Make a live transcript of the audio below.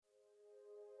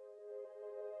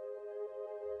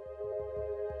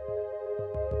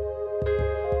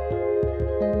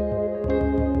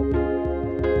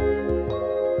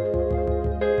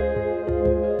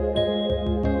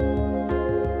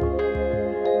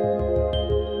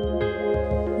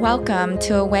Welcome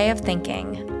to A Way of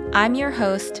Thinking. I'm your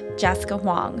host, Jessica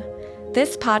Huang.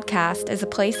 This podcast is a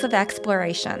place of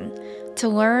exploration to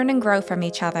learn and grow from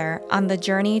each other on the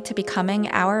journey to becoming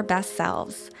our best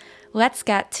selves. Let's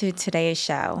get to today's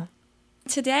show.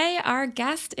 Today, our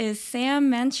guest is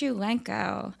Sam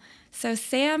Manchulenko. So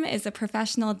Sam is a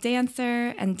professional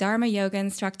dancer and Dharma yoga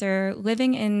instructor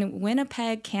living in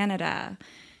Winnipeg, Canada.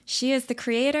 She is the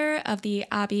creator of the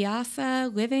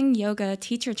Abhyasa Living Yoga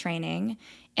Teacher Training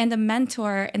and a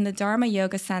mentor in the Dharma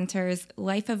Yoga Center's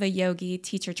Life of a Yogi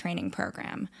Teacher Training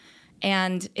Program.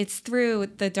 And it's through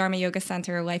the Dharma Yoga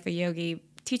Center Life of Yogi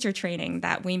Teacher Training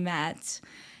that we met.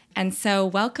 And so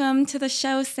welcome to the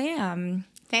show, Sam.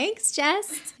 Thanks,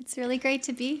 Jess. It's really great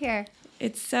to be here.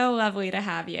 It's so lovely to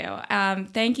have you.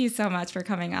 Thank you so much for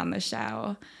coming on the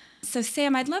show. So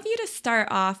Sam, I'd love you to start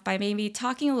off by maybe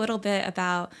talking a little bit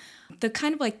about the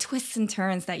kind of like twists and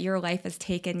turns that your life has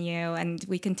taken you, and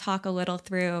we can talk a little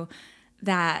through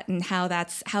that and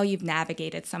how you've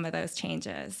navigated some of those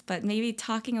changes. But maybe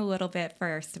talking a little bit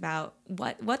first about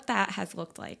what that has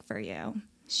looked like for you.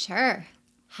 Sure.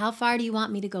 How far do you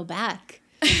want me to go back?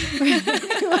 Where do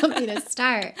you want me to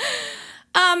start?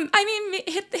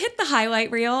 Hit the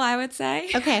highlight reel, I would say.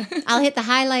 Okay, I'll hit the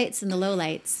highlights and the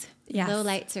lowlights. Yes.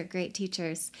 Lowlights are great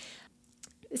teachers.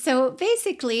 So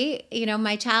basically,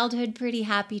 my childhood, pretty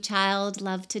happy child,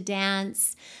 loved to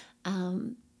dance,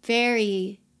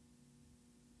 very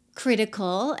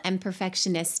critical and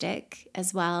perfectionistic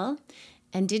as well,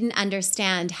 and didn't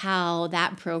understand how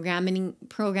that programming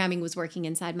was working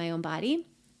inside my own body.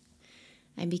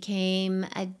 I became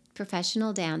a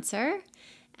professional dancer,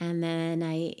 and then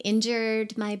I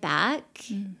injured my back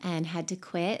and had to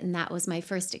quit, and that was my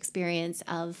first experience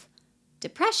of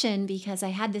depression, because I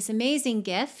had this amazing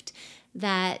gift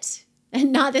that,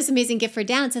 and not this amazing gift for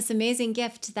dance, this amazing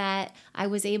gift that I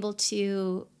was able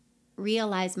to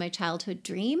realize my childhood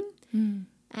dream.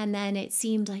 And then it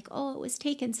seemed like, it was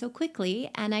taken so quickly,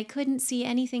 and I couldn't see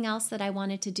anything else that I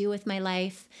wanted to do with my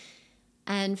life,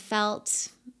 and felt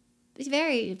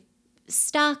very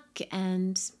stuck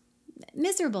and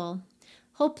miserable,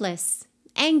 hopeless,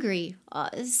 angry,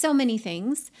 so many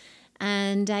things.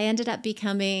 And I ended up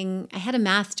I had a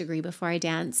math degree before I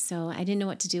danced, so I didn't know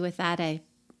what to do with that. I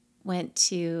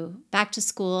went back to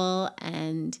school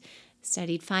and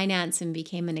studied finance and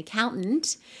became an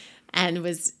accountant and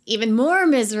was even more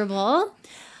miserable.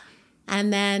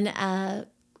 And then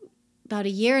about a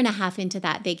year and a half into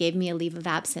that, they gave me a leave of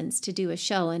absence to do a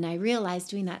show. And I realized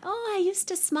doing that, I used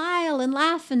to smile and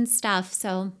laugh and stuff.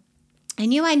 So I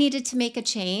knew I needed to make a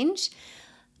change,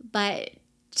 but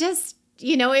just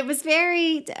it was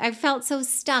I felt so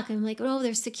stuck. I'm like,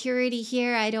 there's security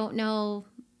here. I don't know,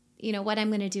 what I'm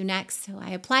going to do next. So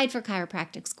I applied for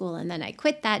chiropractic school, and then I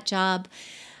quit that job.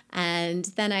 And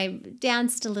then I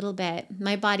danced a little bit.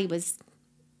 My body was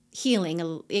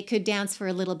healing. It could dance for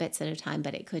a little bits at a time,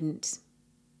 but it couldn't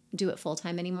do it full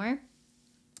time anymore.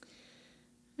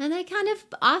 And I kind of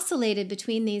oscillated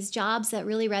between these jobs that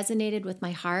really resonated with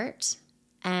my heart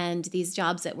and these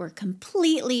jobs that were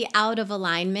completely out of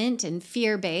alignment and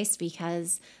fear-based,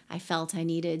 because I felt I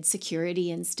needed security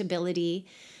and stability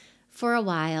for a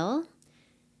while,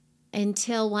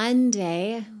 until one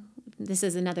day, this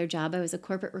is another job, I was a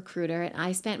corporate recruiter, and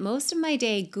I spent most of my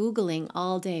day Googling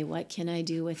all day, what can I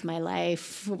do with my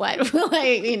life? What will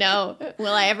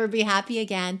will I ever be happy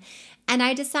again? And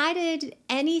I decided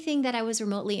anything that I was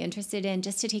remotely interested in,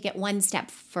 just to take it one step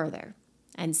further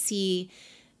and see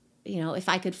if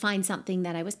I could find something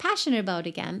that I was passionate about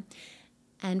again.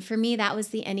 And for me, that was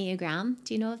the Enneagram.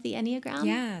 Do you know of the Enneagram?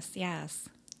 Yes.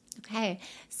 Okay.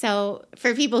 So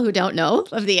for people who don't know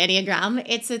of the Enneagram,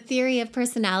 it's a theory of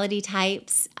personality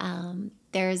types.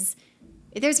 There's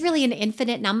really an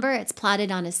infinite number. It's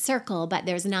plotted on a circle, but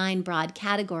there's 9 broad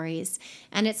categories.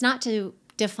 And it's not to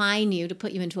define you, to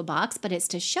put you into a box, but it's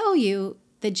to show you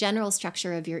the general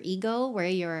structure of your ego, where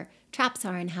your traps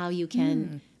are and how you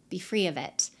can be free of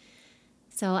it.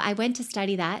 So I went to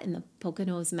study that in the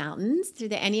Poconos Mountains through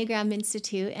the Enneagram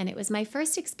Institute, and it was my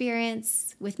first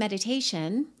experience with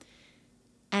meditation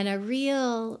and a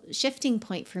real shifting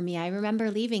point for me. I remember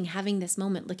leaving, having this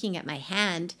moment, looking at my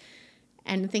hand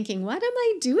and thinking, what am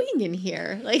I doing in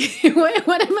here? Like,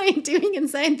 what am I doing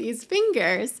inside these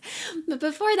fingers? But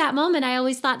before that moment, I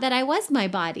always thought that I was my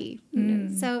body.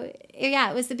 So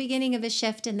yeah, it was the beginning of a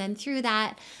shift. And then through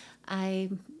that, I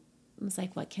was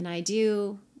like, what can I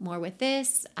do more with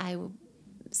this? I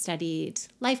studied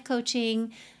life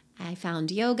coaching. I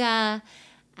found yoga,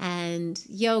 and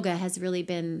yoga has really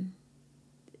been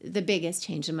the biggest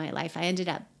change in my life. I ended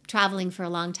up traveling for a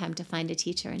long time to find a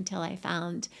teacher until I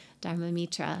found Dharma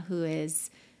Mitra, who is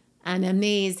an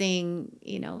amazing,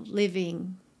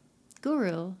 living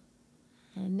guru.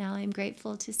 And now I'm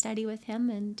grateful to study with him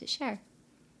and to share.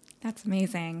 That's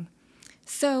amazing.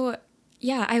 So,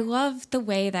 yeah, I love the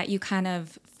way that you kind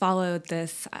of followed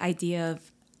this idea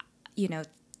of,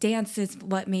 dance is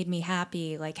what made me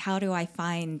happy. Like, how do I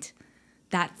find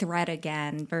that thread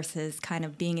again versus kind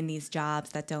of being in these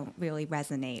jobs that don't really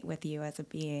resonate with you as a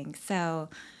being? So,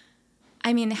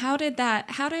 I mean,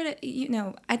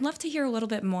 I'd love to hear a little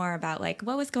bit more about like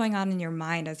what was going on in your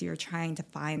mind as you were trying to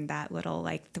find that little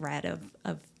like thread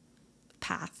of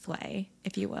pathway,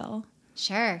 if you will.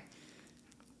 Sure.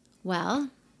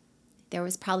 Well, there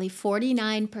was probably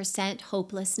 49%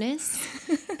 hopelessness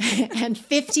and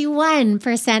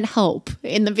 51% hope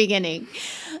in the beginning.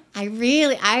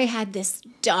 I had this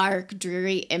dark,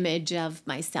 dreary image of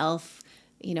myself,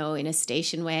 in a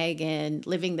station wagon,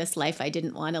 living this life I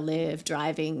didn't want to live,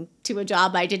 driving to a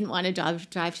job I didn't want to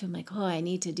drive to. I'm like, oh, I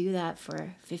need to do that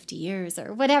for 50 years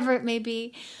or whatever it may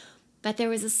be. But there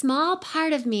was a small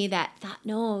part of me that thought,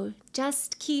 no,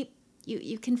 just keep,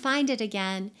 you can find it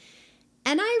again.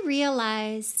 And I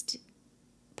realized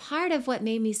part of what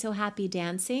made me so happy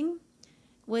dancing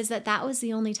was that was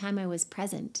the only time I was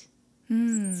present.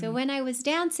 So when I was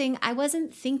dancing, I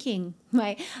wasn't thinking.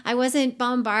 I wasn't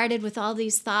bombarded with all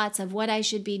these thoughts of what I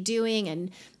should be doing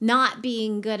and not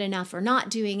being good enough or not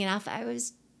doing enough.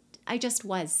 I just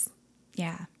was.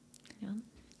 Yeah.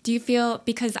 Do you feel,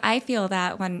 because I feel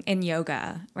that when in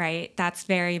yoga, right, that's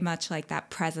very much like that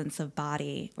presence of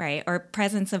body, right, or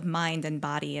presence of mind and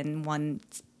body in one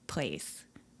place,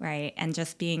 right, and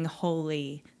just being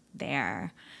wholly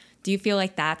there. Do you feel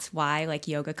like that's why like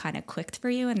yoga kind of clicked for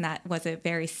you, and that was a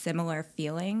very similar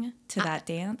feeling to that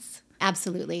dance?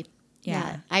 Absolutely.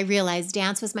 Yeah. I realized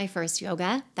dance was my first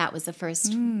yoga. That was the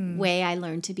first way I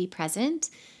learned to be present.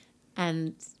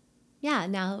 And yeah,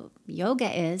 now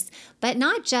yoga is, but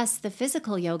not just the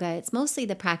physical yoga. It's mostly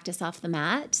the practice off the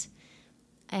mat.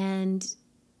 And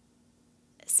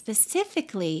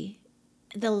specifically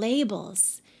the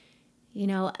labels,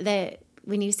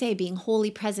 when you say being wholly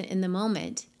present in the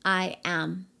moment, I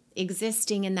am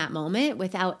existing in that moment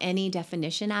without any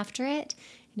definition after it.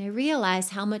 And I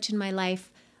realized how much in my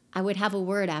life I would have a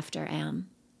word after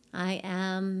am. I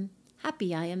am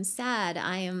happy, I am sad,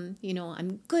 I am,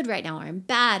 I'm good right now, or I'm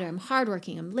bad, or I'm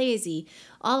hardworking, I'm lazy,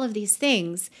 all of these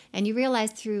things. And you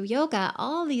realize through yoga,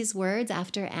 all these words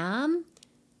after am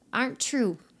aren't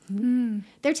true.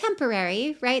 They're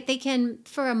temporary, right? They can,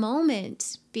 for a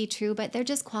moment, be true, but they're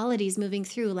just qualities moving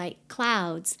through like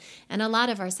clouds. And a lot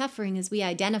of our suffering is we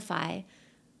identify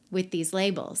with these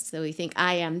labels. So we think,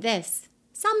 I am this.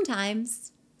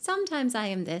 Sometimes I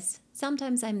am this.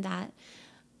 Sometimes I'm that.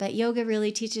 But yoga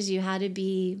really teaches you how to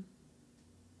be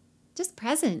just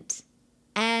present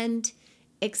and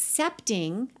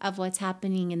accepting of what's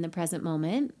happening in the present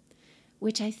moment,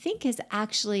 which I think is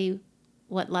actually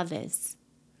what love is.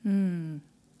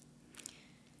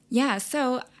 Yeah,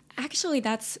 so actually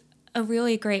that's a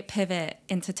really great pivot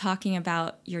into talking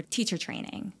about your teacher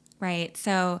training, right?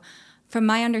 So from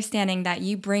my understanding that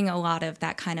you bring a lot of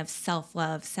that kind of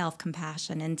self-love,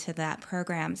 self-compassion into that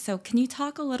program. So can you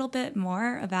talk a little bit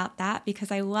more about that? Because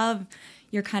I love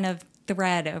your kind of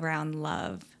thread around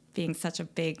love being such a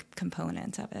big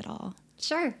component of it all.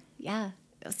 Sure, yeah.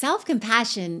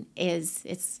 Self-compassion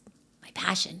it's my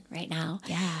passion right now.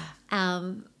 Yeah.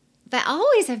 But I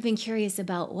always have been curious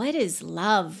about what is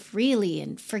love really,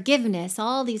 and forgiveness,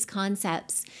 all these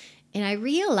concepts. And I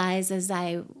realize as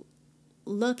I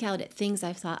look out at things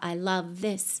I've thought, I love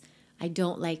this, I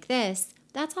don't like this,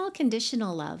 that's all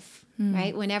conditional love,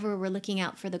 right? Whenever we're looking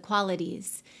out for the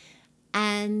qualities.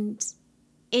 And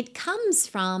it comes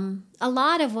from a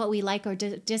lot of what we like or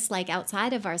dislike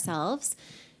outside of ourselves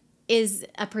is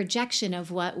a projection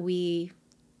of what we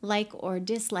like or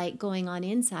dislike going on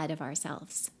inside of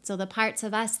ourselves. So the parts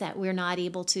of us that we're not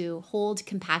able to hold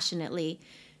compassionately.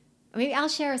 Maybe I'll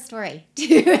share a story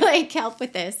to like help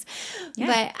with this. Yeah.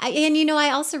 But I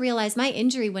also realized my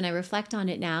injury, when I reflect on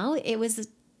it now, it was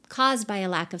caused by a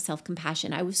lack of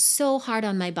self-compassion. I was so hard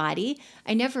on my body.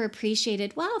 I never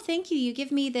appreciated, wow, thank you. You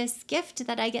give me this gift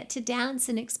that I get to dance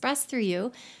and express through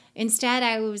you. Instead,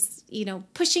 I was,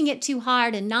 pushing it too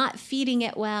hard and not feeding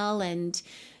it well and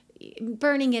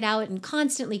burning it out and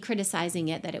constantly criticizing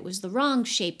it that it was the wrong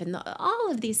shape and all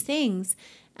of these things.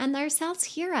 And our cells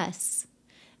hear us.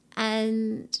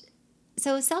 And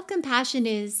so self-compassion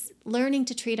is learning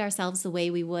to treat ourselves the way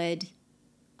we would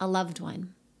a loved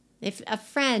one. If a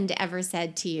friend ever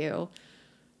said to you,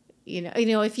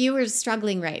 if you were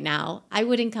struggling right now, I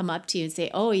wouldn't come up to you and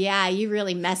say, oh yeah, you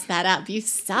really messed that up. You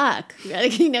suck.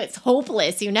 It's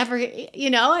hopeless. You never,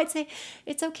 I'd say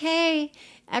it's okay.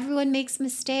 Everyone makes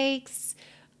mistakes.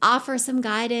 Offer some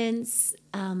guidance.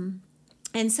 And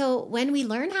so when we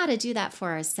learn how to do that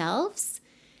for ourselves,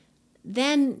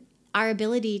 then our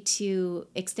ability to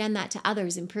extend that to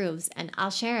others improves. And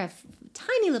I'll share a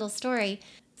tiny little story.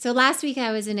 So last week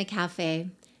I was in a cafe.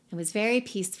 It was very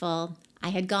peaceful. I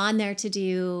had gone there to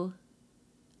do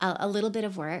a little bit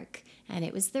of work, and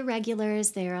it was the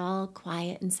regulars. They're all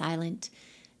quiet and silent.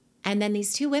 And then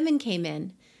these two women came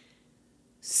in.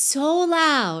 So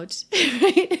loud,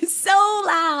 right? So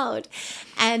loud.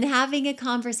 And having a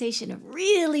conversation, a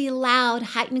really loud,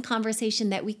 heightened conversation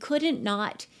that we couldn't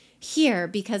not hear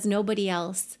because nobody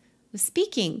else was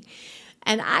speaking.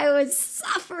 And I was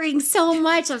suffering so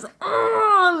much. I was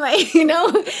like,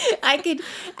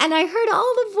 and I heard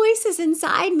all the voices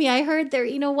inside me. I heard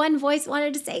one voice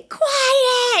wanted to say,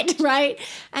 quiet, right?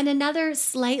 And another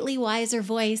slightly wiser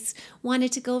voice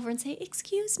wanted to go over and say,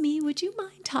 excuse me, would you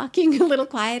mind talking a little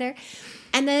quieter?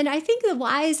 And then I think the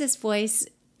wisest voice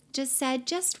just said,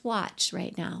 just watch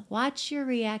right now. Watch your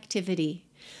reactivity.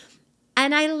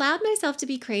 And I allowed myself to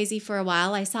be crazy for a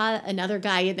while. I saw another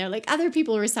guy in there, like other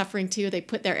people were suffering too. They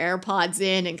put their AirPods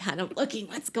in and kind of looking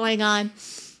what's going on.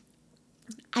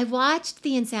 I watched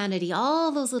the insanity,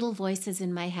 all those little voices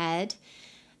in my head.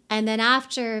 And then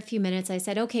after a few minutes, I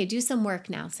said, okay, do some work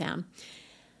now, Sam.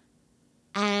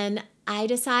 And I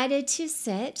decided to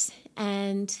sit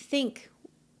and think,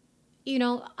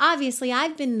 obviously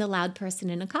I've been the loud person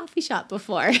in a coffee shop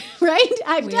before, right?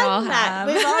 We've all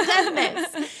done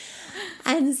this.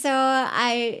 And so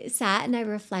I sat and I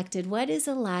reflected, what is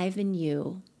alive in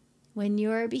you when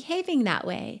you're behaving that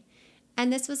way?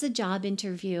 And this was a job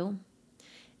interview.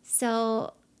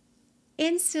 So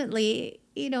instantly,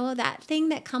 that thing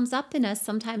that comes up in us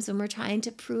sometimes when we're trying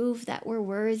to prove that we're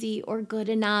worthy or good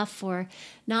enough or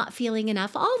not feeling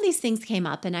enough, all these things came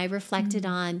up, and I reflected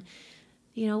on,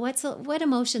 what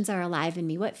emotions are alive in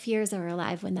me? What fears are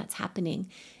alive when that's happening?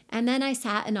 And then I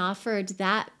sat and offered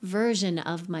that version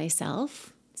of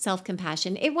myself,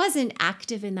 self-compassion. It wasn't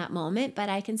active in that moment, but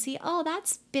I can see, oh,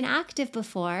 that's been active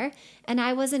before, and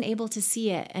I wasn't able to see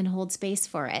it and hold space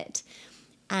for it.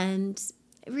 And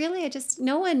really,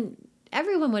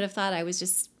 everyone would have thought I was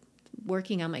just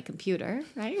working on my computer,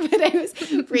 right? But I was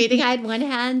breathing. I had one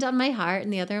hand on my heart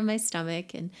and the other on my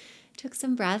stomach, and took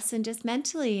some breaths and just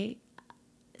mentally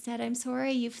said, I'm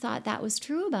sorry you've thought that was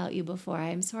true about you before.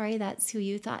 I'm sorry that's who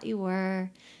you thought you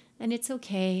were. And it's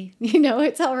okay.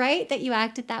 It's all right that you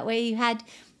acted that way.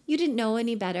 You didn't know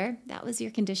any better. That was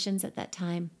your conditions at that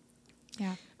time.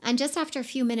 Yeah. And just after a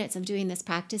few minutes of doing this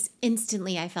practice,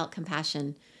 instantly I felt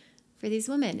compassion for these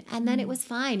women. And then it was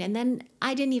fine. And then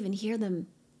I didn't even hear them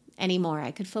anymore. I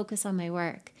could focus on my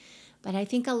work. But I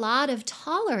think a lot of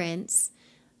tolerance,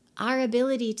 our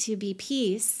ability to be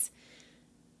peace,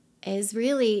 is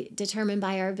really determined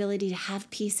by our ability to have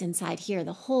peace inside here.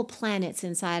 The whole planet's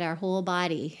inside our whole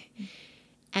body.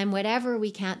 And whatever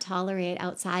we can't tolerate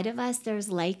outside of us,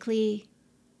 there's likely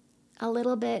a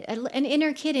little bit, an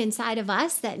inner kid inside of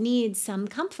us that needs some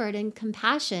comfort and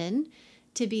compassion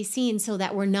to be seen, so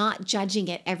that we're not judging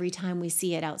it every time we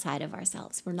see it outside of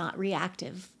ourselves. We're not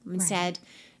reactive. Instead,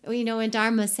 when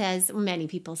Dharma says, many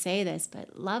people say this,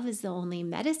 but love is the only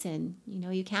medicine.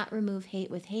 You can't remove hate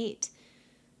with hate.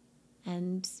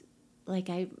 And like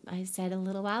I said a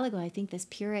little while ago, I think this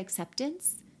pure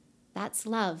acceptance, that's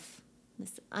love,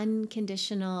 this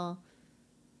unconditional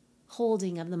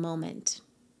holding of the moment,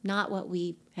 not what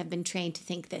we have been trained to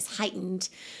think, this heightened,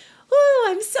 oh,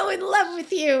 I'm so in love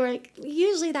with you. Like,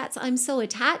 usually that's, I'm so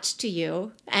attached to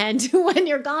you, and when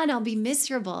you're gone, I'll be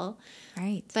miserable.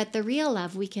 Right. But the real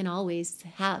love we can always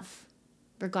have,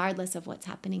 regardless of what's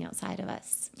happening outside of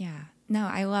us. Yeah. No,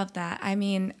 I love that. I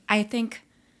mean, I think...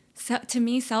 So, to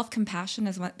me, self-compassion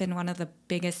has been one of the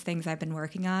biggest things I've been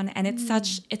working on. And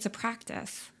it's a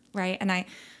practice, right? And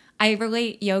I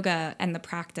relate yoga and the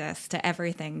practice to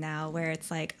everything now, where it's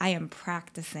like I am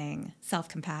practicing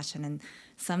self-compassion. And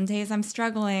some days I'm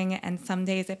struggling and some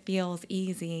days it feels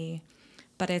easy.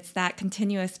 But it's that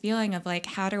continuous feeling of like,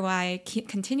 how do I keep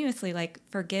continuously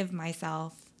forgive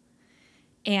myself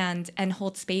and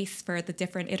hold space for the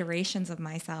different iterations of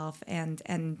myself and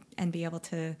be able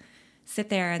to sit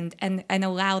there and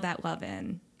allow that love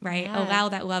in, right? Yeah. Allow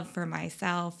that love for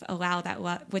myself, allow that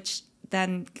love, which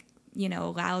then,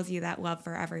 allows you that love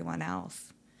for everyone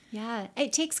else. Yeah.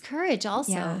 It takes courage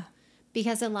also,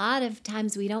 because a lot of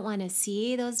times we don't want to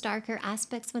see those darker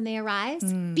aspects when they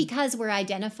arise because we're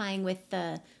identifying with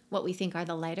what we think are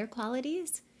the lighter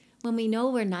qualities. When we know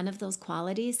we're none of those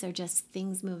qualities, they're just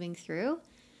things moving through,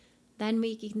 then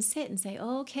we can sit and say,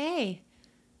 oh, okay,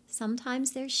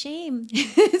 sometimes there's shame.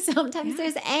 Sometimes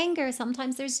there's anger.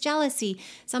 Sometimes there's jealousy.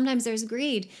 Sometimes there's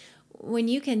greed. When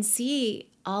you can see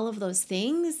all of those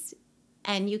things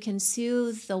and you can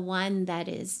soothe the one that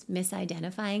is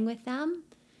misidentifying with them,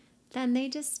 then they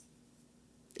just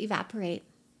evaporate.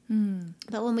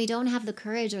 But when we don't have the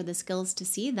courage or the skills to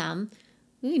see them,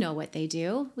 we know what they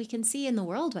do. We can see in the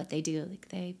world what they do. Like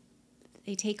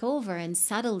they take over and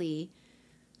subtly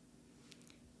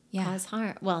cause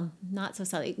harm. Well, not so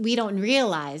subtly. We don't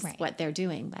realize what they're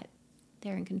doing, but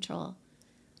they're in control.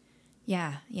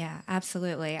 Yeah,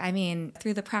 absolutely. I mean,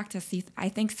 through the practice, I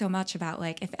think so much about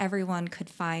like if everyone could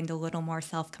find a little more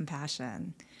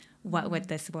self-compassion, what would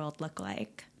this world look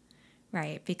like?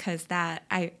 Right, because that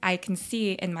I can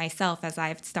see in myself as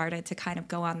I've started to kind of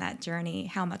go on that journey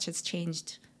how much it's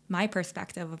changed my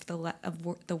perspective of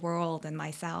the world and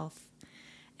myself.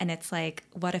 And it's like,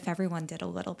 what if everyone did a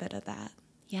little bit of that?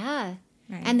 Yeah,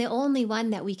 right. And the only one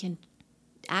that we can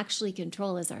actually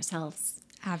control is ourselves.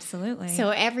 Absolutely. So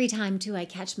every time, too, I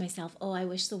catch myself, oh, I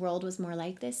wish the world was more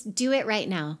like this. Do it right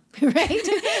now, right?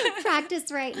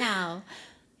 Practice right now.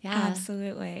 Yeah.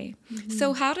 Absolutely.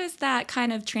 So how does that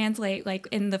kind of translate like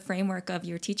in the framework of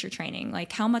your teacher training?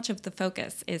 Like how much of the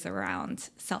focus is around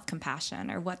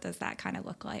self-compassion or what does that kind of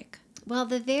look like? Well,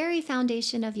 the very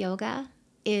foundation of yoga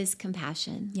is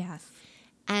compassion. Yes.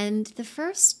 And the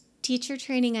first teacher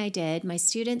training I did, my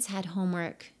students had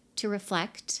homework to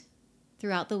reflect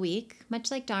throughout the week, much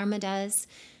like Dharma does,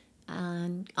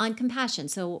 on compassion.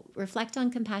 So reflect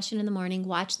on compassion in the morning,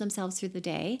 watch themselves through the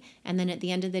day, and then at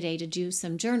the end of the day to do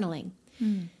some journaling.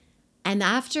 And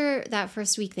after that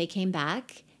first week, they came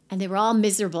back and they were all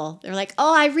miserable. They're like,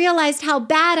 oh, I realized how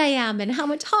bad I am and how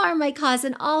much harm I cause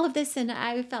and all of this. And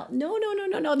I felt, no,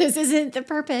 this isn't the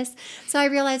purpose. So I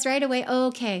realized right away, oh,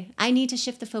 okay, I need to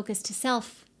shift the focus to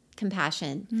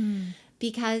self-compassion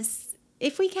because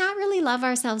if we can't really love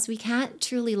ourselves, we can't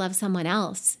truly love someone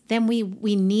else. Then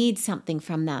we need something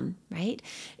from them, right?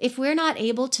 If we're not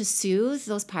able to soothe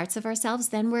those parts of ourselves,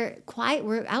 then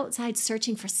we're outside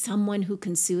searching for someone who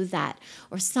can soothe that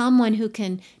or someone who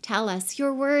can tell us,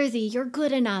 you're worthy, you're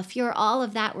good enough, you're all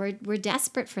of that. We're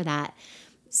desperate for that.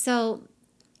 So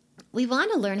we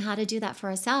want to learn how to do that for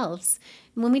ourselves.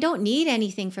 When we don't need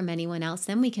anything from anyone else,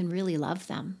 then we can really love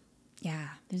them. Yeah.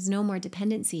 There's no more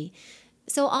dependency.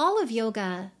 So all of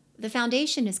yoga, the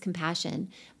foundation is compassion,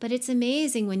 but it's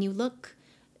amazing when you look,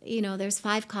 there's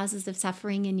 5 causes of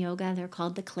suffering in yoga. They're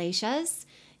called the kleshas.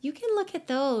 You can look at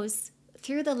those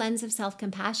through the lens of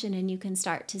self-compassion and you can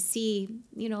start to see,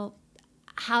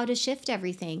 how to shift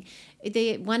everything.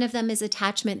 One of them is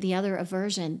attachment, the other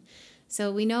aversion.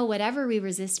 So we know whatever we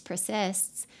resist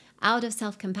persists. Out of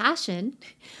self-compassion,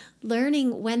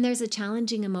 learning when there's a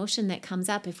challenging emotion that comes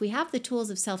up, if we have the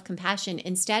tools of self-compassion,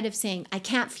 instead of saying, I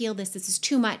can't feel this is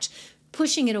too much,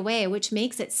 pushing it away, which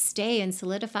makes it stay and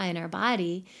solidify in our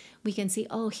body, we can see,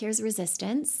 oh, here's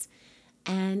resistance,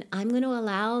 and I'm going to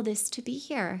allow this to be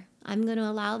here. I'm going to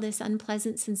allow this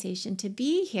unpleasant sensation to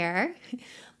be here,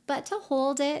 but to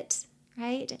hold it,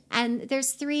 right? And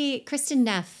there's 3, Kristen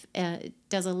Neff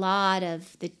does a lot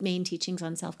of the main teachings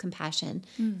on self-compassion.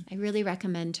 I really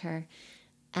recommend her.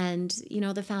 And,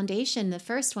 the foundation, the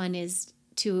first one is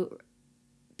to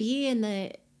be in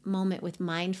the moment with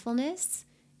mindfulness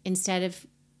instead of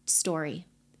story.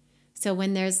 So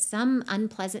when there's some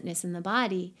unpleasantness in the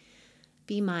body,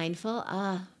 be mindful,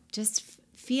 just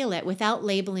feel it without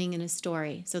labeling in a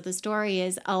story. So the story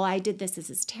is, oh, I did this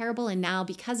is terrible, and now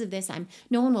because of this,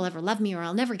 no one will ever love me, or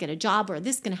I'll never get a job, or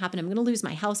this is going to happen, I'm going to lose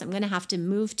my house, I'm going to have to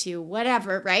move to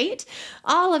whatever, right?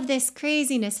 All of this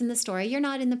craziness in the story, you're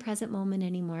not in the present moment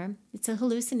anymore. It's a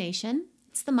hallucination.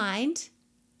 It's the mind,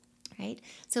 right?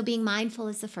 So being mindful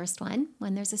is the first one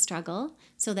when there's a struggle,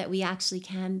 so that we actually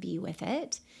can be with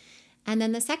it. And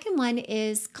then the second one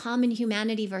is common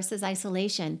humanity versus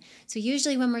isolation. So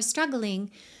usually when we're struggling,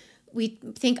 we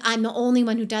think I'm the only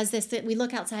one who does this, that we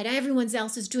look outside, everyone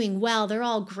else is doing well, they're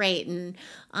all great, and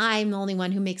I'm the only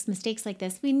one who makes mistakes like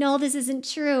this. We know this isn't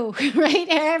true, right?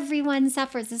 Everyone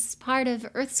suffers. This is part of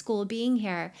Earth School being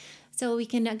here. So we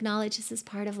can acknowledge this is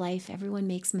part of life. Everyone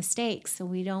makes mistakes, so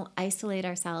we don't isolate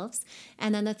ourselves.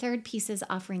 And then the third piece is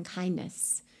offering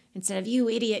kindness. Instead of, you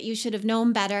idiot, you should have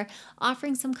known better,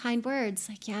 offering some kind words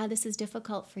like, yeah, this is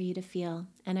difficult for you to feel,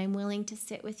 and I'm willing to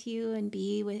sit with you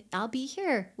and I'll be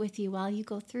here with you while you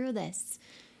go through this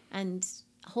and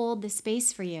hold the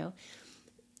space for you.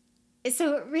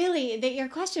 So really, your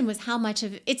question was how much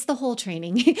of it's the whole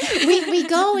training. we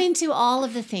go into all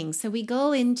of the things. So we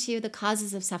go into the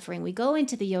causes of suffering. We go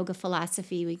into the yoga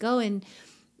philosophy. We go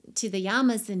into the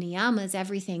yamas, the niyamas,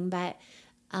 everything. But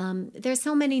there's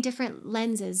so many different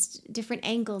lenses, different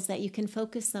angles that you can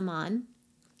focus them on.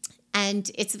 And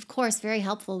it's, of course, very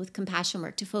helpful with compassion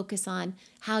work to focus on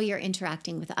how you're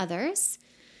interacting with others.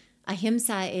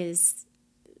 Ahimsa is,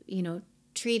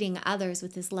 treating others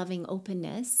with this loving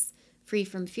openness, free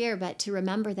from fear, but to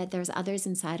remember that there's others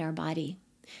inside our body.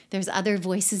 There's other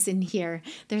voices in here.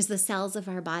 There's the cells of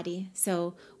our body.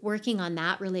 So working on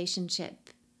that relationship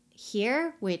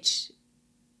here, which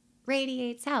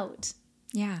radiates out.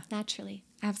 Yeah. Naturally.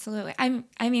 Absolutely.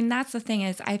 I mean, that's the thing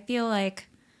is I feel like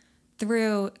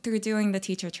through doing the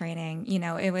teacher training,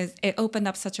 it opened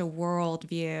up such a world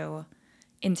view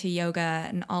into yoga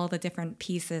and all the different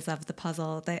pieces of the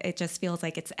puzzle that it just feels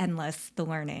like it's endless, the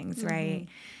learnings, right?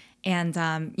 And,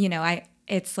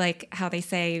 it's like how they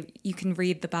say you can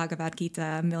read the Bhagavad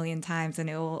Gita a million times and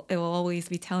it will always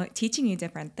be teaching you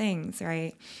different things,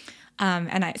 right?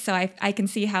 And I can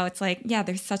see how it's like, yeah,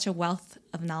 there's such a wealth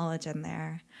of knowledge in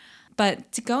there.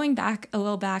 But going back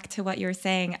to what you were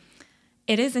saying,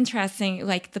 it is interesting,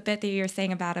 like the bit that you're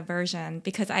saying about aversion,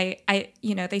 because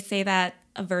they say that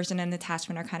aversion and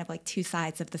attachment are kind of like two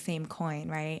sides of the same coin,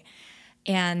 right?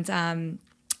 And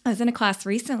I was in a class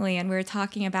recently and we were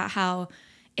talking about how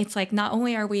it's like not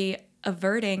only are we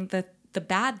averting the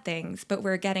bad things, but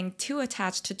we're getting too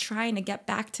attached to trying to get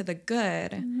back to the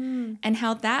good, and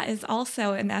how that is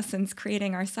also in essence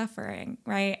creating our suffering,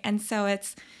 right? And so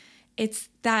it's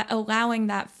that allowing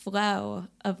that flow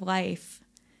of life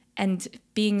and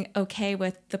being okay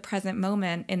with the present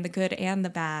moment in the good and the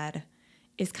bad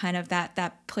is kind of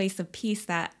that place of peace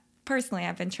that personally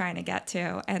I've been trying to get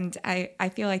to. And I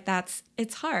feel like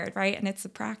it's hard, right? And it's a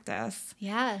practice.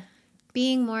 Yeah.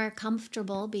 Being more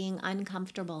comfortable, being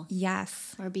uncomfortable.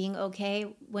 Yes. Or being okay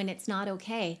when it's not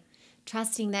okay.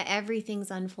 Trusting that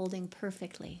everything's unfolding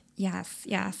perfectly. Yes,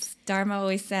 yes. Dharma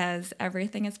always says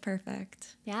everything is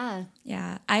perfect. Yeah.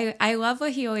 Yeah. I love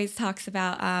what he always talks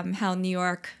about, how New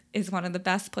York is one of the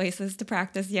best places to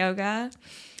practice yoga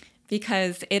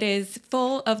because it is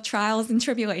full of trials and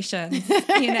tribulations.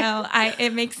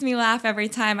 It makes me laugh every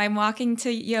time I'm walking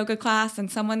to yoga class and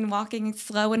someone walking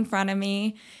slow in front of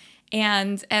me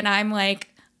and I'm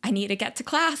like, I need to get to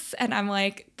class. And I'm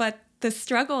like, but the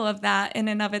struggle of that in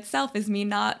and of itself is me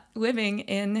not living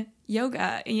in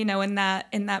yoga, in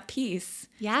that piece.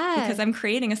 Yeah. Because I'm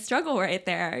creating a struggle right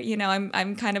there.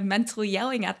 I'm kind of mentally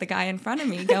yelling at the guy in front of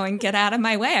me going, get out of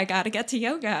my way. I got to get to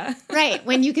yoga. Right.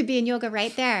 When you could be in yoga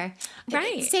right there.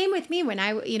 Right. Same with me when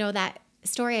that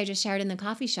story I just shared in the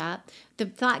coffee shop, the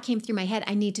thought came through my head,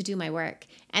 I need to do my work.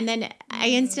 And then I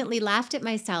instantly laughed at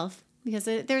myself because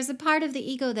there's a part of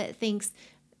the ego that thinks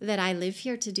that I live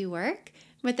here to do work.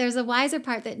 But there's a wiser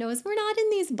part that knows we're not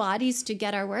in these bodies to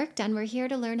get our work done. We're here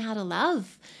to learn how to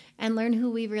love and learn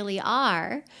who we really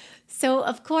are. So,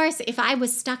 of course, if I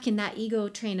was stuck in that ego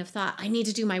train of thought, I need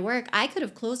to do my work, I could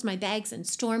have closed my bags and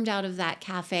stormed out of that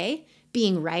cafe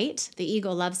being right. The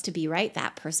ego loves to be right.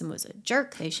 That person was a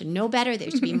jerk. They should know better. They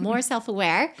should be more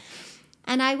self-aware.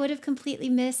 And I would have completely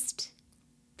missed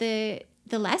the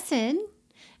lesson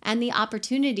and the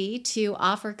opportunity to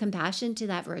offer compassion to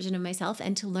that version of myself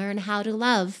and to learn how to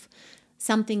love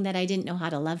something that I didn't know how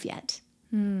to love yet.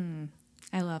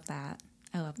 I love that.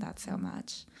 I love that so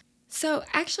much. So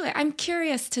actually, I'm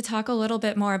curious to talk a little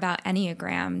bit more about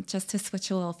Enneagram, just to switch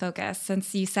a little focus,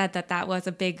 since you said that was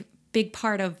a big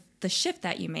part of the shift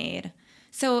that you made.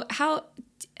 So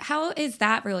how is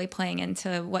that really playing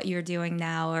into what you're doing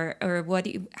now, or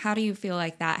how do you feel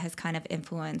like that has kind of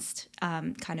influenced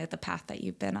kind of the path that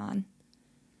you've been on?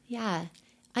 Yeah.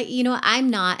 I'm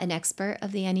not an expert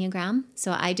of the Enneagram,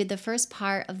 so I did the first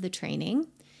part of the training.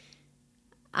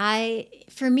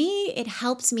 For me, it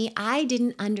helped me. I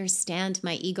didn't understand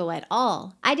my ego at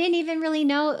all. I didn't even really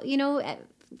know,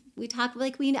 we talk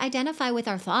like we identify with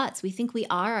our thoughts. We think we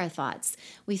are our thoughts.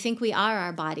 We think we are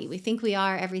our body. We think we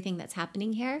are everything that's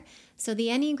happening here. So the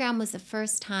Enneagram was the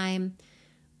first time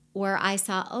where I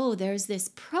saw, there's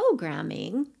this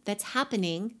programming that's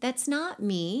happening that's not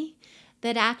me,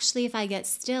 that actually if I get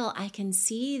still, I can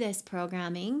see this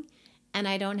programming and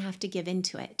I don't have to give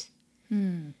into it.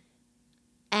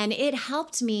 And it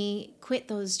helped me quit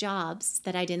those jobs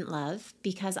that I didn't love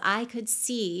because I could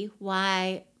see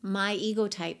why my ego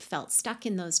type felt stuck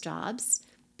in those jobs,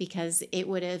 because it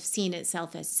would have seen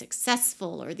itself as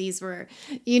successful, or these were,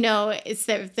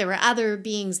 there were other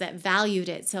beings that valued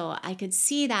it. So I could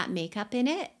see that makeup in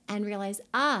it and realize,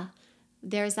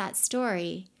 there's that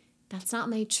story. That's not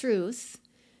my truth.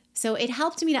 So it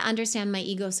helped me to understand my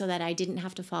ego so that I didn't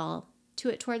have to fall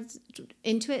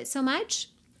into it so much.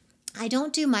 I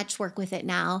don't do much work with it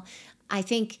now. I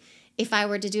think if I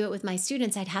were to do it with my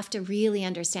students, I'd have to really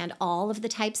understand all of the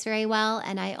types very well.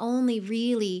 And I only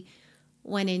really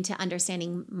went into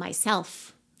understanding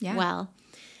myself well.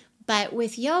 But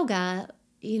with yoga,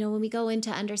 when we go into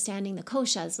understanding the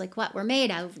koshas, like what we're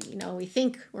made of, we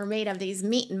think we're made of these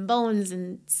meat and bones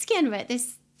and skin, but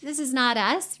this is not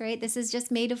us, right? This is just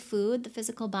made of food, the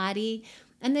physical body,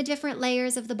 and the different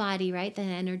layers of the body, right? The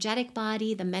energetic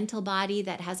body, the mental body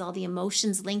that has all the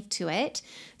emotions linked to it.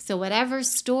 So whatever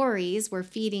stories we're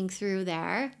feeding through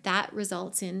there, that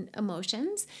results in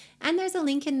emotions. And there's a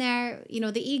link in there,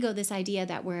 the ego, this idea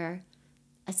that we're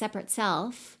a separate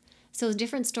self. So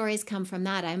different stories come from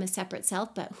that. I'm a separate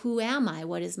self, but who am I?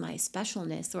 What is my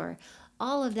specialness? Or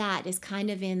all of that is kind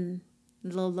of in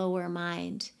the lower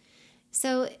mind.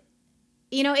 So,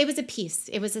 it was a piece.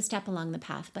 It was a step along the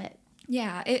path, but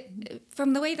yeah,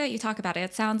 from the way that you talk about it,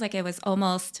 it sounds like it was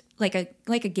almost like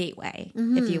a gateway,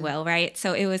 if you will, right?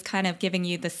 So it was kind of giving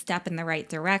you the step in the right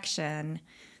direction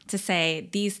to say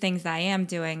these things that I am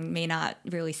doing may not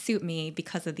really suit me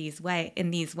because of these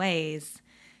ways.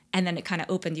 And then it kind of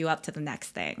opened you up to the next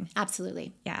thing.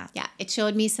 Absolutely. Yeah. Yeah. It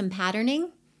showed me some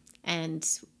patterning and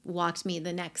walked me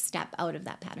the next step out of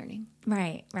that patterning.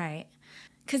 Right.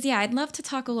 Because, I'd love to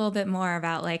talk a little bit more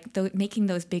about like making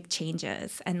those big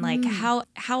changes and like how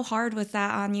hard was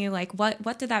that on you? Like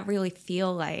what did that really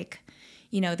feel like,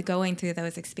 going through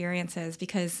those experiences?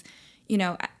 Because,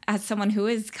 as someone who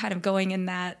is kind of going in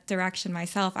that direction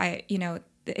myself,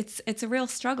 it's a real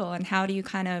struggle. And how do you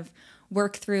kind of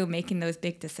work through making those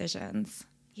big decisions?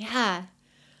 Yeah.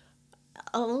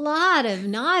 A lot of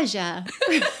nausea.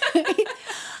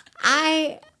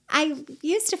 I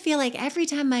used to feel like every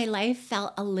time my life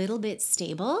felt a little bit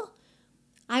stable,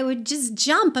 I would just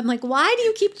jump. I'm like, why do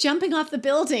you keep jumping off the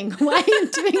building? Why are you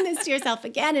doing this to yourself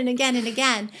again and again and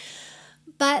again?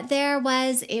 But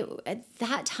at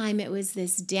that time, it was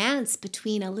this dance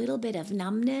between a little bit of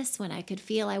numbness when I could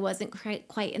feel I wasn't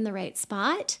quite in the right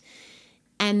spot.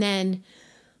 And then,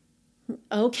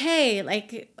 okay,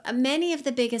 like many of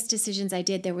the biggest decisions I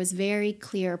did, there was very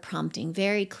clear prompting,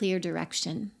 very clear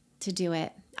direction to do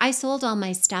it. I sold all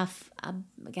my stuff, I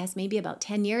guess maybe about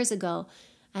 10 years ago.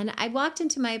 And I walked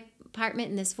into my apartment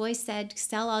and this voice said,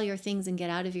 sell all your things and get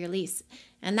out of your lease.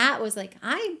 And that was like,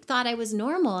 I thought I was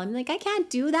normal. I'm like, I can't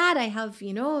do that. I have,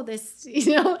 this,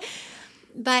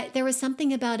 but there was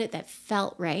something about it that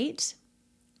felt right.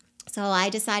 So I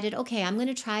decided, okay, I'm going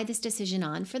to try this decision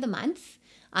on for the month.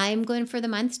 I'm going for the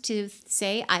month to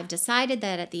say, I've decided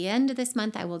that at the end of this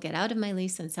month, I will get out of my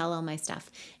lease and sell all my stuff.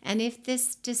 And if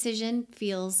this decision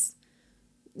feels,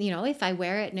 if I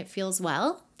wear it and it feels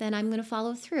well, then I'm going to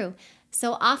follow through.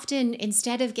 So often,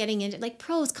 instead of getting into like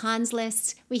pros, cons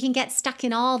lists, we can get stuck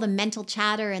in all the mental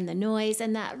chatter and the noise.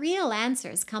 And the real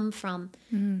answers come from,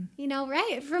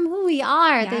 right, from who we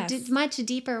are, the much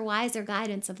deeper, wiser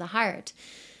guidance of the heart.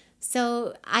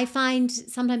 So I find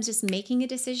sometimes just making a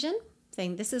decision,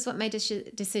 saying this is what my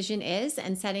decision is,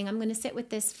 and setting I'm going to sit with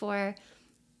this for,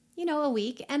 a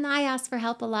week. And I ask for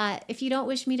help a lot. If you don't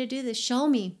wish me to do this, show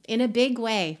me in a big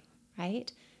way,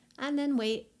 right? And then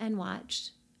wait and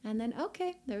watch. And then,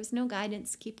 okay, there's no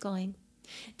guidance. Keep going.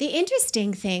 The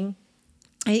interesting thing,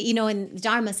 and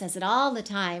Dharma says it all the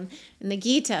time, in the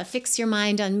Gita, fix your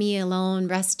mind on me alone,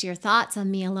 rest your thoughts on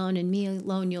me alone, and me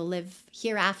alone you'll live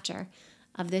hereafter.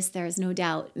 Of this, there is no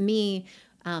doubt. Me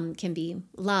can be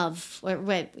love, or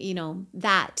what,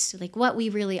 that, like what we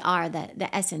really are, the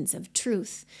essence of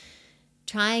truth.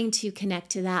 Trying to connect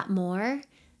to that more,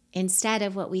 instead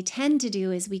of what we tend to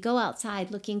do is we go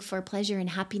outside looking for pleasure and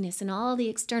happiness in all the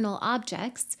external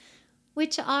objects,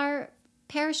 which are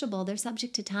perishable. They're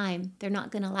subject to time. They're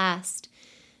not going to last.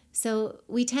 So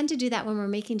we tend to do that when we're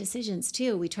making decisions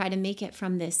too. We try to make it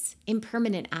from this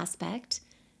impermanent aspect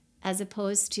as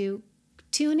opposed to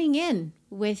tuning in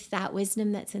with that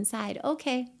wisdom that's inside.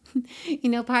 Okay,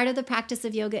 part of the practice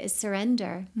of yoga is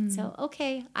surrender. So,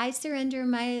 okay, I surrender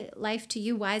my life to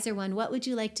you, wiser one. What would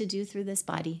you like to do through this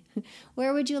body?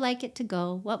 Where would you like it to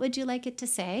go? What would you like it to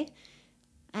say?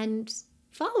 And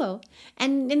follow.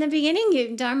 And in the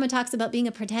beginning, Dharma talks about being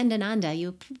a pretendananda.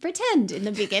 You pretend in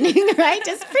the beginning, right?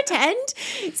 Just pretend.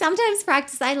 Sometimes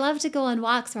practice. I love to go on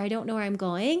walks where I don't know where I'm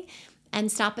going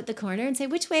and stop at the corner and say,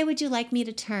 which way would you like me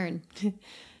to turn?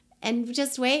 And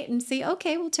just wait and see,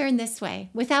 okay, we'll turn this way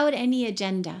without any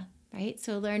agenda, right?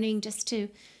 So learning just to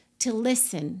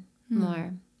listen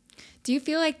more. Do you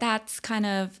feel like that's kind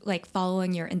of like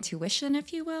following your intuition,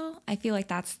 if you will? I feel like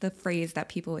that's the phrase that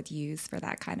people would use for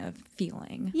that kind of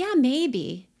feeling. Yeah,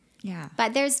 maybe. Yeah.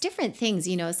 But there's different things,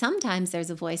 sometimes there's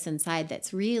a voice inside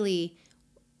that's really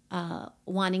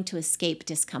wanting to escape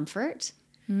discomfort.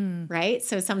 Right?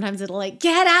 So sometimes it'll like,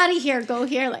 get out of here, go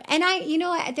here.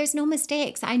 And there's no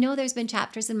mistakes. I know there's been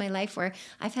chapters in my life where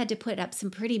I've had to put up some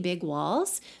pretty big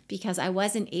walls because I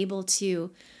wasn't able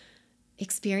to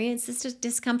experience this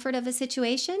discomfort of a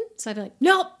situation. So I'd be like,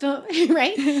 nope,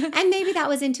 right? And maybe that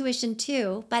was intuition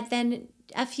too. But then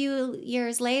a few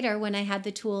years later, when I had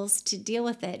the tools to deal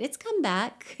with it, it's come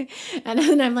back. And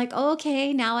then I'm like, oh,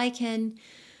 okay, now I can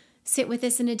sit with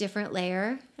this in a different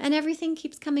layer, and everything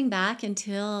keeps coming back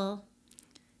until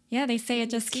they say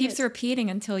it just keeps repeating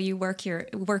until you work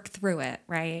through it,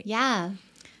 right? Yeah.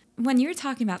 When you're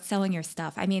talking about selling your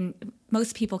stuff, I mean,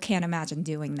 most people can't imagine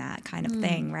doing that kind of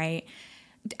thing, right?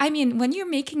 I mean, when you're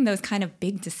making those kind of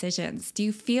big decisions, do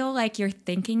you feel like you're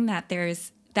thinking that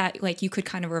like you could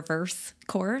kind of reverse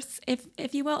course,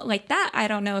 if you will? Like that, I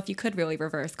don't know if you could really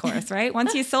reverse course, right?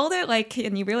 Once you sold it, like,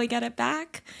 can you really get it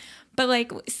back? But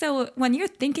like, so when you're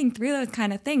thinking through those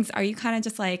kind of things, are you kind of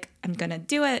just like, I'm going to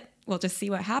do it, we'll just see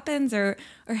what happens? Or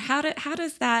how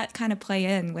does that kind of play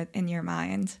in your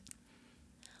mind?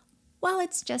 Well,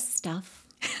 it's just stuff,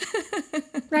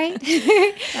 right?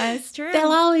 That's true.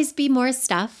 There'll always be more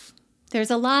stuff. There's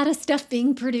a lot of stuff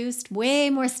being produced, way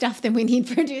more stuff than we need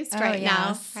produced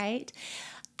now, right?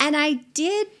 And I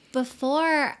did,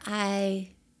 before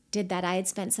I did that, I had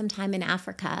spent some time in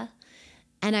Africa.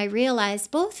 And I realized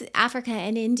both Africa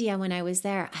and India, when I was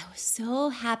there, I was so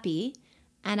happy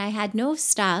and I had no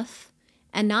stuff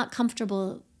and not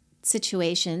comfortable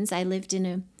situations. I lived in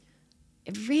a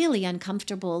really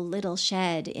uncomfortable little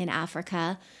shed in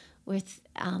Africa with,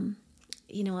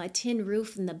 a tin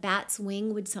roof, and the bat's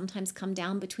wing would sometimes come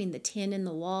down between the tin and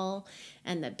the wall,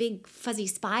 and the big fuzzy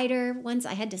spider. Once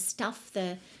I had to stuff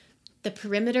the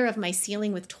perimeter of my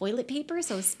ceiling with toilet paper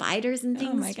so spiders and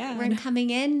things weren't coming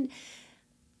in.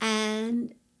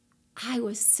 And I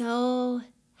was so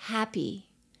happy.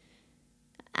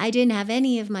 I didn't have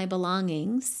any of my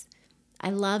belongings. I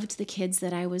loved the kids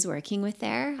that I was working with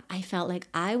there. I felt like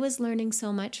I was learning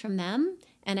so much from them,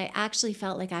 and I actually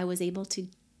felt like I was able to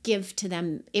give to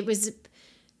them. It was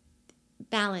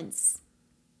balance.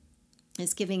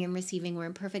 As giving and receiving were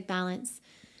in perfect balance.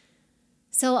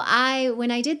 So when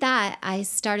I did that, I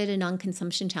started a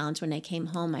non-consumption challenge. When I came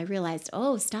home, I realized,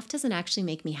 stuff doesn't actually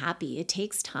make me happy. It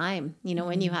takes time.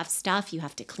 When you have stuff, you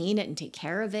have to clean it and take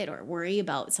care of it, or worry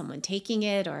about someone taking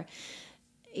it, or,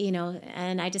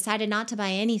 and I decided not to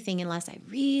buy anything unless I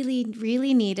really,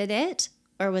 really needed it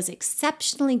or was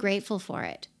exceptionally grateful for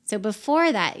it. So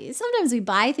before that, sometimes we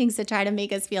buy things to try to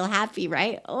make us feel happy,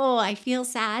 right? Oh, I feel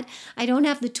sad. I don't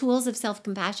have the tools of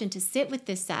self-compassion to sit with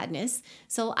this sadness,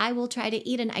 so I will try to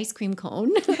eat an ice cream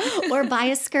cone or buy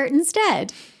a skirt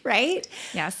instead, right?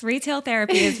 Yes, retail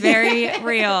therapy is very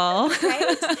real.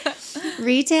 Right?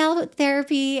 Retail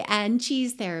therapy and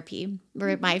cheese therapy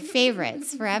were my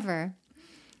favorites forever.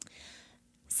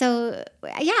 So,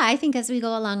 I think as we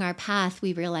go along our path,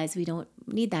 we realize we don't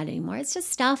need that anymore. It's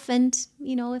just stuff. And,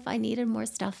 if I needed more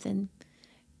stuff, then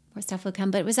more stuff would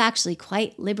come. But it was actually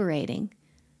quite liberating.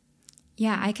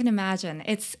 Yeah, I can imagine.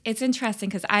 It's interesting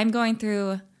because I'm going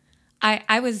through,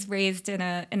 I was raised in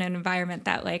an environment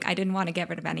that like I didn't want to get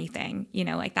rid of anything,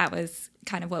 like that was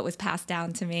kind of what was passed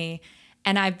down to me.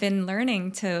 And I've been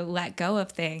learning to let go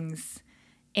of things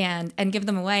and give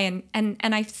them away. And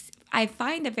I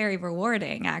find it very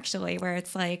rewarding, actually, where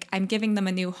it's like I'm giving them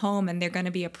a new home and they're going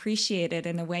to be appreciated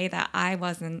in a way that I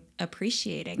wasn't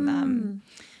appreciating them,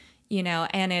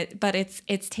 but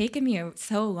it's taken me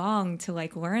so long to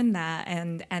like learn that,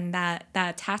 and that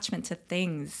attachment to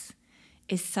things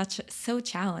is so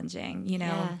challenging,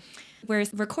 Yeah. We're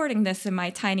recording this in my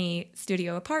tiny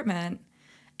studio apartment.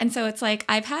 And so it's like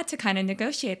I've had to kind of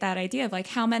negotiate that idea of like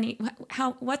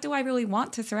what do I really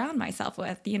want to surround myself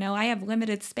with? I have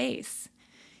limited space,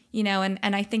 and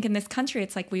I think in this country,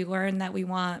 it's like we learn that we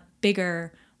want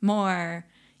bigger, more,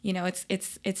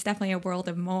 it's definitely a world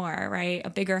of more, right? A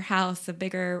bigger house, a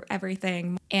bigger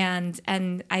everything. And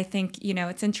I think,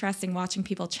 it's interesting watching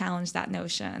people challenge that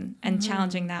notion and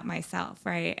challenging that myself,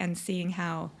 right? And seeing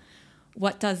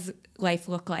what does life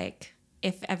look like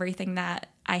if everything that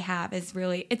I have is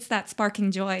really, it's that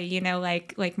sparking joy,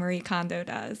 like Marie Kondo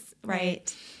does,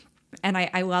 right? And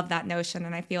I love that notion,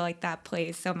 and I feel like that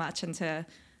plays so much into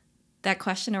that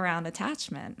question around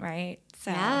attachment, right?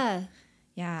 So,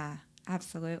 yeah,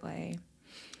 absolutely.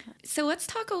 So let's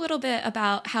talk a little bit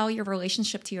about how your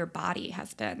relationship to your body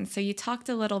has been. So you talked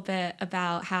a little bit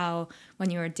about how when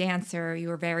you were a dancer, you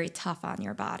were very tough on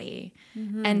your body.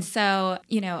 Mm-hmm. And so,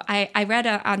 I read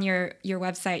on your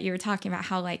website, you were talking about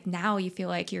how like now you feel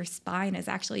like your spine is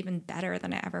actually even better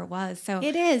than it ever was. So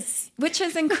it is. Which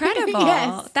is incredible.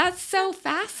 Yes. That's so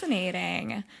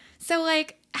fascinating. So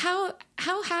like how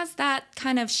has that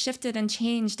kind of shifted and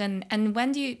changed, and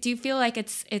when do you feel like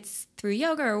it's through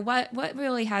yoga, or what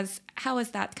really how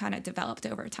has that kind of developed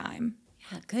over time?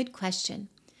 Yeah, good question.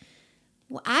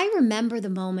 Well, I remember the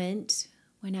moment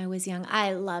when I was young.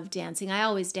 I loved dancing. I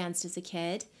always danced as a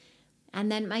kid. And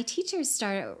then my teachers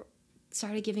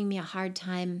started giving me a hard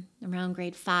time around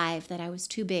grade 5 that I was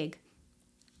too big.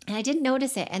 And I didn't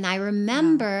notice it. And I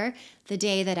remember the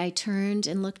day that I turned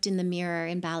and looked in the mirror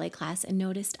in ballet class and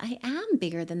noticed I am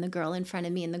bigger than the girl in front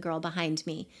of me and the girl behind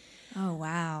me. Oh,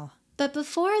 wow. But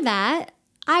before that,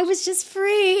 I was just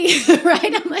free,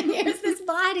 right? I'm like, here's this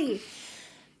body.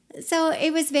 So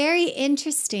it was very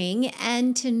interesting.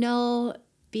 And to know,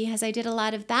 because I did a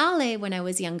lot of ballet when I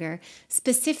was younger,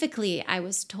 specifically, I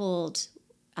was told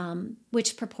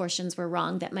which proportions were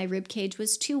wrong, that my rib cage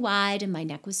was too wide and my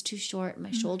neck was too short,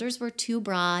 my shoulders were too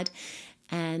broad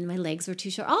and my legs were too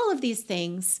short, all of these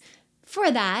things. For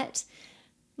that,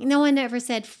 no one ever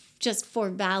said just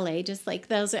for ballet, just like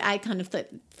those are, I kind of thought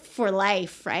for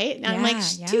life, right? And I'm like,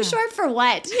 too short for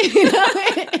what?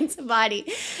 It's a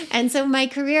body. And so my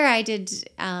career, I did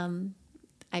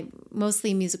I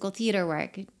mostly musical theater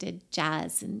work. I did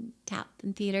jazz and tap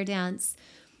and theater dance.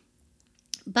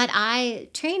 But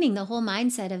training, the whole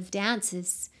mindset of dance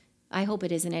is, I hope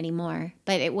it isn't anymore.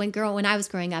 But when I was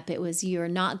growing up, it was, you're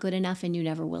not good enough and you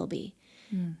never will be.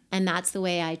 And that's the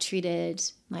way I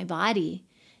treated my body.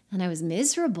 And I was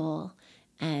miserable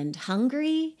and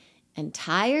hungry and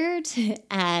tired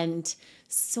and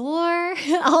sore,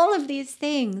 all of these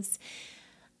things.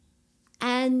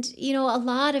 And, a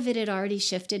lot of it had already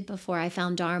shifted before I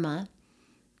found Dharma.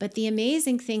 But the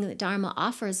amazing thing that Dharma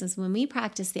offers is when we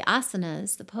practice the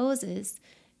asanas, the poses,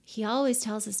 he always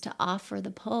tells us to offer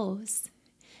the pose.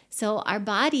 So our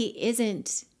body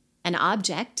isn't an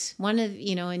object.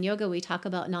 In yoga, we talk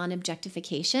about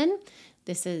non-objectification.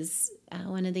 This is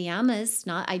one of the yamas,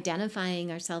 not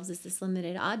identifying ourselves as this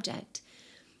limited object.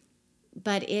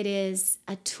 But it is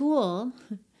a tool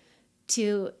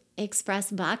to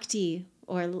express bhakti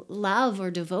or love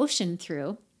or devotion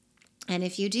through. And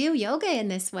if you do yoga in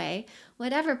this way,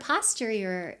 whatever posture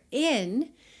you're in,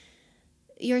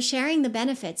 you're sharing the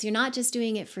benefits. You're not just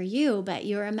doing it for you, but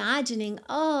you're imagining,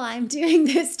 I'm doing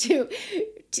this to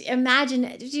imagine.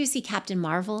 Did you see Captain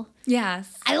Marvel?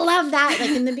 Yes. I love that.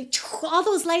 Like in all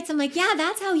those lights, I'm like, yeah,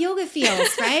 that's how yoga feels,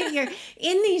 right? You're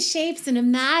in these shapes and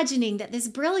imagining that this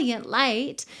brilliant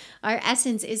light, our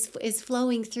essence, is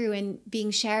flowing through and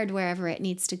being shared wherever it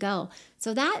needs to go.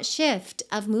 So that shift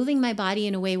of moving my body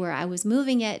in a way where I was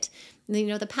moving it,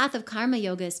 the path of karma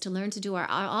yoga is to learn to do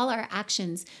all our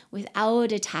actions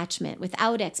without attachment,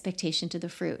 without expectation to the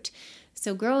fruit.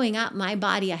 So growing up, my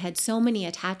body, I had so many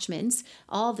attachments.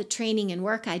 All the training and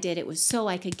work I did, it was so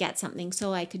I could get something,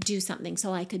 so I could do something,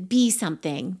 so I could be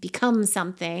something, become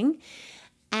something.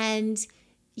 And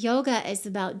yoga is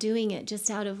about doing it just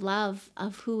out of love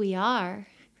of who we are,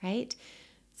 right?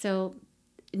 So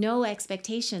no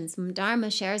expectations.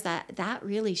 Dharma shares that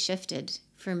really shifted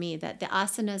for me, that the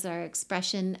asanas are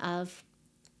expression of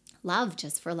love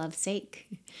just for love's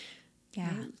sake.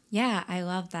 Yeah. Right? Yeah, I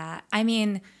love that. I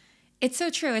mean, it's so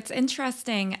true. It's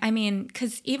interesting. I mean,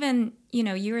 because even,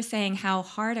 you were saying how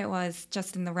hard it was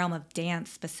just in the realm of dance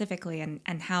specifically,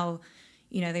 and how,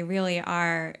 they really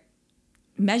are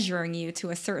measuring you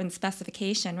to a certain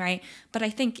specification, right? But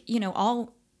I think,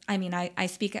 I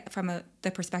speak from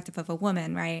the perspective of a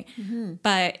woman, right? Mm-hmm.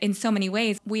 But in so many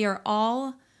ways, we are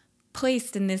all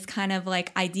placed in this kind of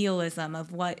like idealism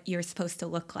of what you're supposed to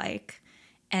look like.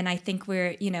 And I think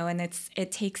we're, and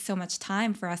it takes so much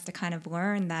time for us to kind of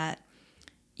learn that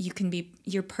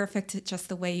you're perfect just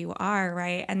the way you are,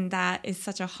 right? And that is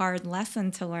such a hard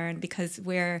lesson to learn because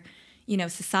we're,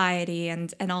 society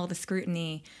and all the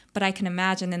scrutiny. But I can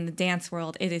imagine in the dance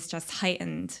world, it is just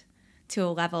heightened to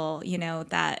a level,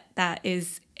 that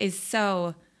is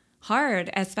so hard,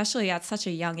 especially at such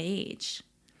a young age.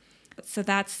 So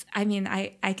that's,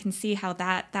 I can see how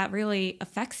that really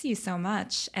affects you so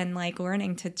much. And like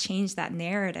learning to change that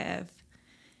narrative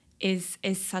is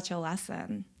such a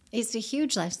lesson. It's a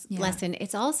huge lesson.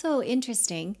 It's also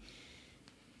interesting.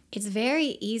 It's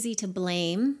very easy to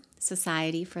blame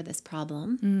society for this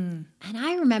problem. And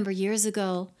I remember years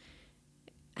ago,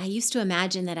 I used to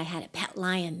imagine that I had a pet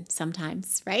lion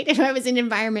sometimes, right? If I was in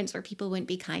environments where people wouldn't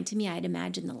be kind to me, I'd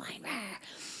imagine the lion. Rawr.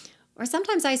 Or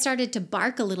sometimes I started to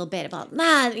bark a little bit about,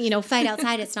 fight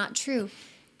outside. It's not true.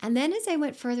 And then as I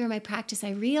went further in my practice,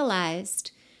 I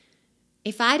realized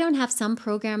if I don't have some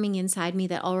programming inside me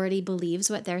that already believes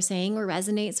what they're saying or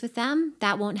resonates with them,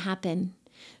 that won't happen.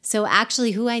 So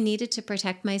actually who I needed to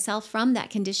protect myself from, that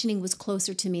conditioning was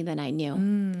closer to me than I knew.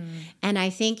 And I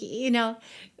think,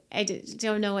 I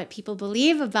don't know what people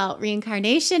believe about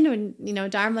reincarnation. When,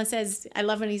 Dharma says, I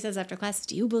love when he says after class,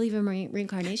 do you believe in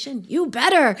reincarnation? You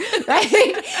better,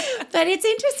 right? But it's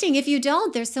interesting. If you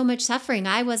don't, there's so much suffering.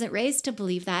 I wasn't raised to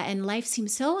believe that. And life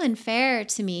seemed so unfair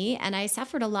to me. And I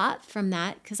suffered a lot from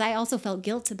that because I also felt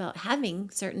guilt about having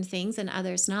certain things and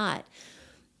others not.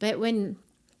 But when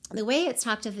the way it's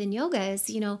talked of in yoga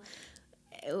is,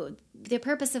 the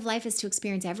purpose of life is to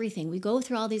experience everything. We go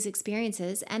through all these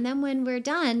experiences, and then when we're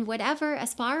done, whatever,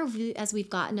 as far as we've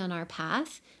gotten on our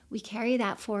path, we carry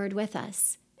that forward with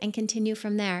us and continue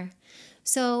from there.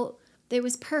 So it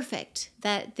was perfect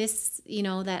that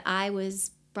that I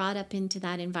was brought up into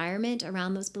that environment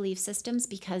around those belief systems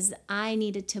because I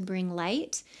needed to bring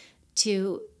light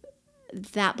to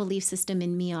that belief system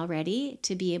in me already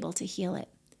to be able to heal it.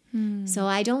 So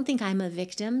I don't think I'm a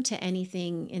victim to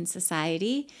anything in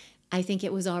society. I think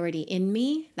it was already in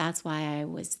me. That's why I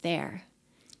was there.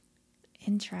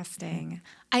 Interesting.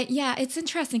 It's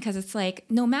interesting because it's like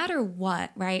no matter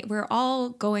what, right? We're all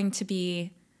going to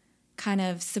be kind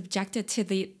of subjected to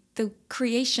the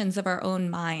creations of our own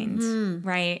mind,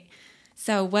 right?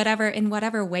 So in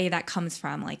whatever way that comes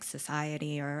from, like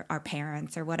society or our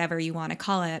parents or whatever you want to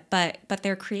call it, but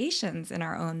they're creations in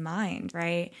our own mind,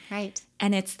 right? Right.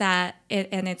 And it's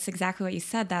and it's exactly what you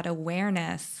said, that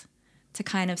awareness to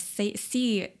kind of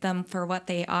see them for what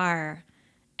they are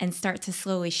and start to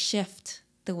slowly shift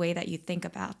the way that you think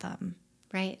about them.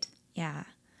 Right. Yeah.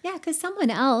 Yeah, because someone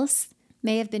else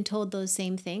may have been told those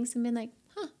same things and been like,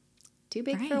 too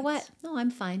big for what? No,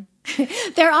 I'm fine.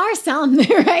 There are some,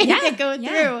 right, that go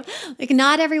through. Like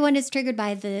not everyone is triggered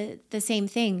by the same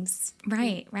things.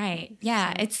 Right.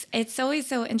 Yeah, so. It's always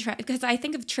so interesting because I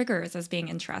think of triggers as being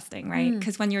interesting, right?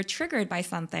 Because when you're triggered by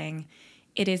something,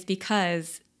 it is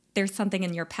because there's something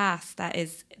in your past that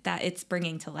it's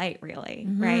bringing to light, really,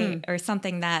 right? Or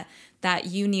something that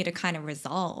you need to kind of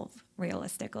resolve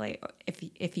realistically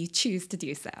if you choose to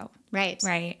do so.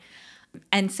 Right.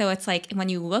 And so it's like when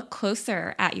you look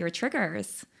closer at your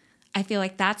triggers, I feel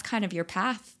like that's kind of your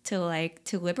path to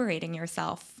liberating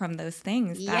yourself from those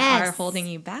things that are holding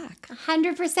you back.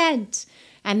 100%.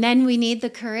 And then we need the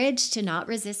courage to not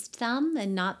resist them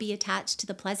and not be attached to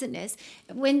the pleasantness.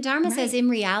 When Dharma says in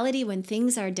reality, when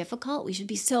things are difficult, we should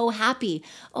be so happy.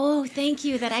 Oh, thank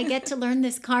you that I get to learn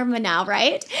this karma now,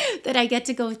 right? That I get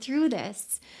to go through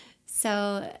this.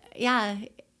 So, yeah.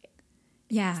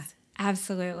 Yeah.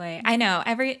 Absolutely. I know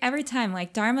every time,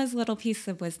 like Dharma's little piece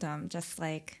of wisdom, just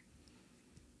like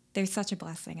there's such a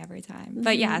blessing every time.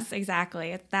 But yes, exactly.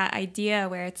 It's that idea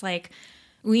where it's like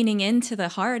leaning into the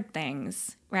hard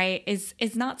things, right, is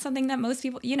not something that most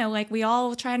people, like we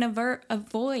all try and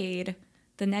avoid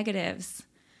the negatives.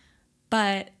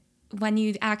 But when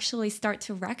you actually start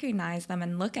to recognize them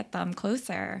and look at them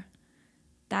closer,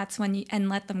 that's when and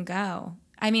let them go.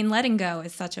 I mean, letting go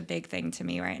is such a big thing to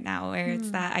me right now, where it's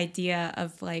that idea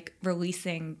of like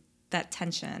releasing that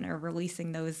tension or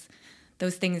releasing those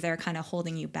things that are kind of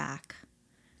holding you back.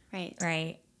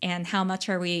 Right. And how much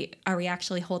are we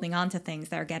actually holding on to things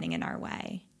that are getting in our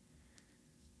way?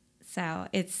 So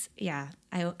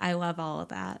I love all of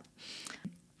that.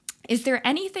 Is there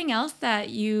anything else that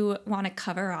you want to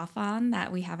cover off on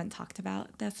that we haven't talked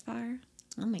about thus far?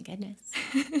 Oh my goodness.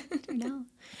 I don't know.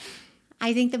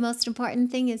 I think the most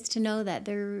important thing is to know that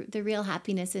the real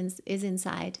happiness is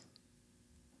inside.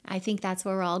 I think that's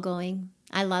where we're all going.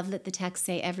 I love that the texts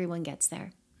say everyone gets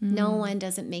there. No one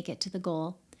doesn't make it to the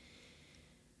goal.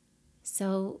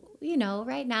 So,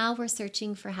 right now we're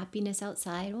searching for happiness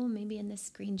outside. Well, maybe in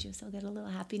this green juice I'll get a little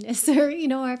happiness or,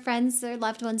 our friends or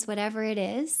loved ones, whatever it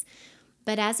is.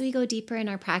 But as we go deeper in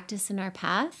our practice and our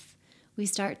path, we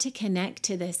start to connect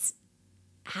to this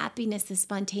happiness, the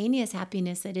spontaneous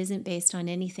happiness that isn't based on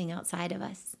anything outside of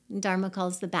us. Dharma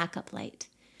calls the backup light.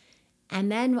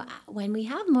 And then when we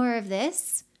have more of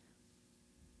this,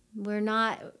 we're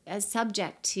not as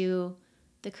subject to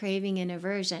the craving and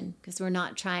aversion because we're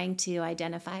not trying to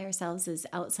identify ourselves as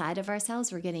outside of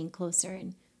ourselves. We're getting closer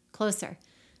and closer.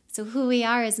 So who we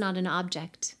are is not an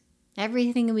object.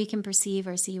 Everything we can perceive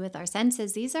or see with our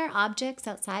senses, these are objects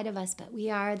outside of us, but we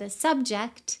are the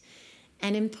subject.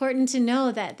 And important to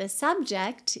know that the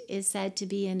subject is said to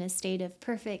be in a state of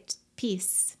perfect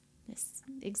peace, this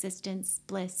existence,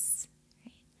 bliss.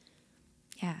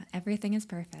 Yeah, everything is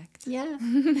perfect. Yeah.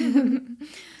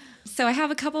 So I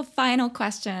have a couple final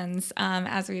questions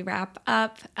as we wrap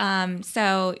up.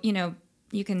 So,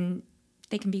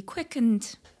 they can be quick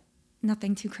and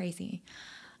nothing too crazy.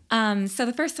 So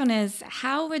the first one is,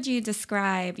 how would you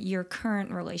describe your current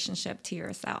relationship to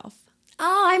yourself?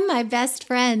 Oh, I'm my best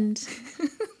friend.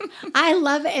 I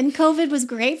love it. And COVID was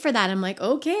great for that. I'm like,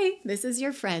 okay, this is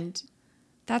your friend.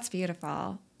 That's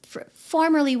beautiful.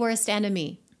 Formerly worst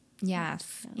enemy.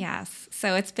 Yes, yes.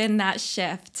 So it's been that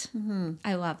shift. Mm-hmm.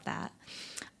 I love that.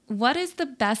 What is the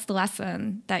best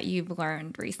lesson that you've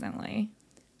learned recently?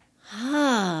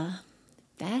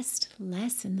 Best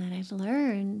lesson that I've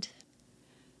learned.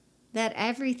 That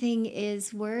everything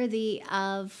is worthy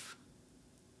of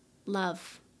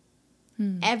love.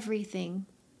 Everything,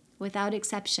 without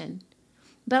exception.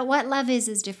 But what love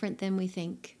is different than we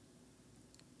think.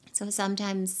 So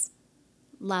sometimes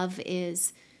love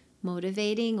is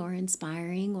motivating or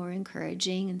inspiring or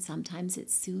encouraging, and sometimes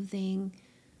it's soothing,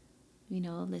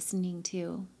 listening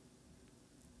to.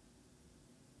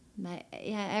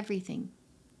 Everything.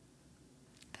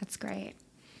 That's great.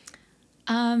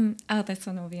 This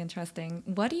one will be interesting.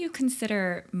 What do you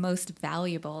consider most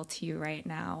valuable to you right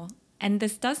now? And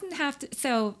this doesn't have to,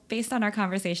 so based on our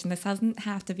conversation, this doesn't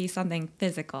have to be something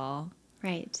physical.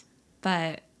 Right.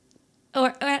 But,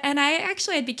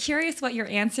 I'd be curious what your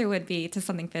answer would be to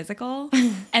something physical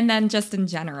and then just in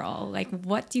general, like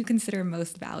what do you consider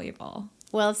most valuable?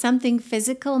 Well, something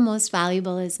physical most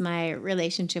valuable is my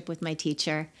relationship with my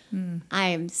teacher. I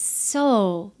am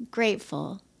so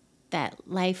grateful that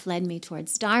life led me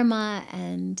towards Dharma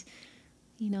and,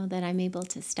 that I'm able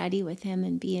to study with him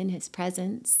and be in his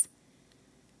presence.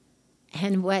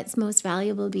 And what's most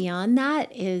valuable beyond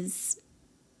that is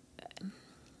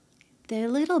the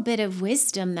little bit of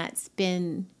wisdom that's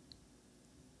been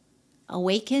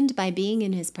awakened by being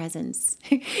in his presence.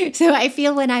 So I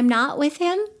feel when I'm not with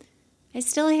him, I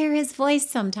still hear his voice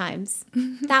sometimes.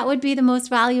 That would be the most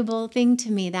valuable thing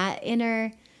to me, that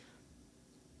inner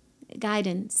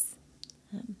guidance.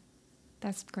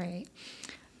 That's great.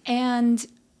 And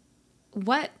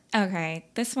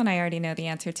this one I already know the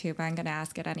answer to, but I'm going to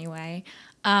ask it anyway.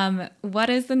 What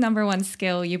is the number one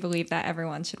skill you believe that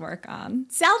everyone should work on?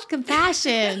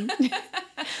 Self-compassion.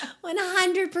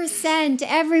 100%.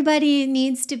 Everybody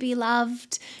needs to be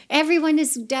loved. Everyone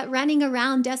is running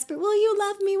around desperate. Will you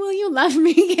love me? Will you love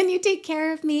me? Can you take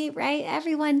care of me? Right?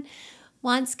 Everyone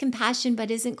wants compassion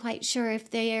but isn't quite sure if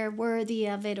they are worthy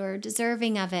of it or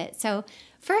deserving of it. So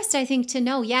first, I think to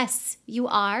know, yes, you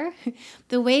are.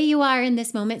 The way you are in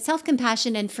this moment,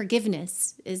 self-compassion and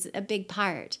forgiveness is a big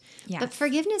part. Yes. But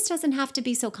forgiveness doesn't have to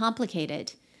be so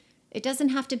complicated. It doesn't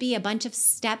have to be a bunch of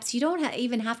steps. You don't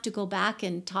even have to go back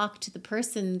and talk to the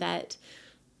person that,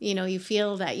 you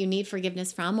feel that you need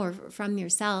forgiveness from or from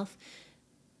yourself.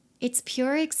 It's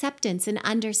pure acceptance and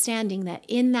understanding that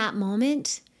in that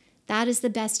moment, that is the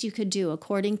best you could do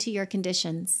according to your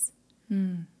conditions.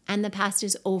 And the past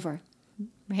is over,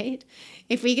 right?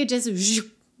 If we could just,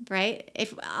 right?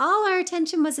 If all our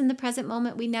attention was in the present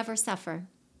moment, we never suffer.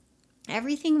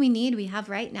 Everything we need, we have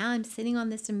right now. I'm sitting on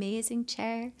this amazing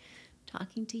chair,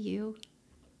 talking to you.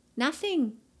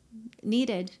 Nothing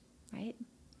needed, right?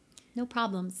 No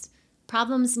problems.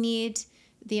 Problems need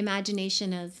the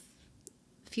imagination of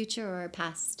future or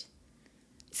past.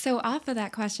 So off of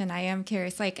that question, I am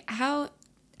curious, how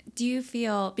do you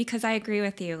feel, because I agree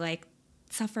with you,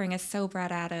 suffering is so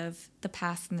brought out of the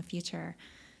past and the future.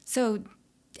 So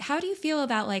how do you feel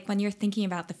about when you're thinking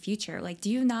about the future? Do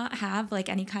you not have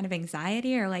any kind of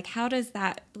anxiety, or how does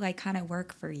that kind of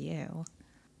work for you?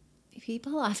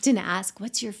 People often ask,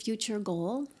 what's your future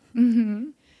goal?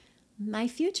 Mm-hmm. My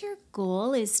future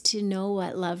goal is to know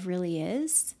what love really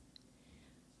is,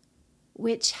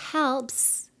 which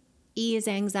helps ease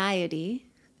anxiety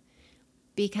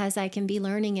because I can be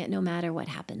learning it no matter what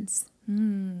happens.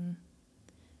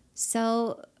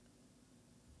 So,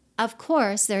 of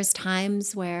course, there's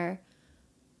times where,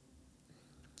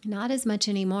 not as much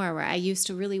anymore, where I used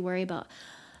to really worry about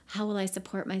how will I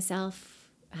support myself,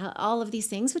 all of these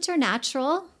things, which are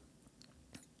natural.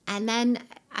 And then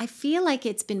I feel like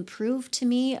it's been proved to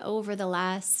me over the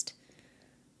last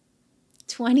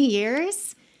 20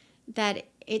 years that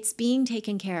it's being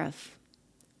taken care of.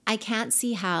 I can't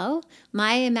see how.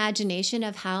 My imagination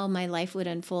of how my life would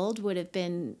unfold would have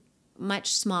been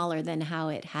much smaller than how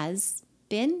it has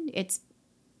been. It's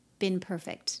been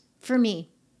perfect for me,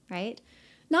 right?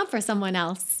 Not for someone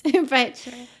else, but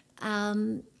sure.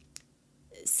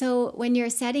 So when you're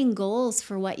setting goals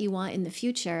for what you want in the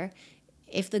future,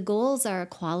 if the goals are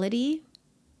quality,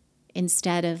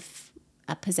 instead of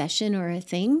a possession or a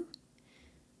thing.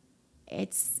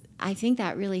 I think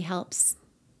that really helps.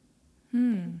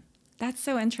 That's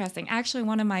so interesting. Actually,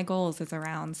 one of my goals is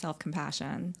around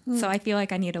self-compassion. So I feel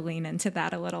like I need to lean into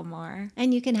that a little more.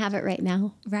 And you can have it right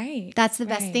now. Right. That's the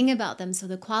best thing about them. So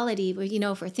the quality,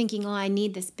 if we're thinking, I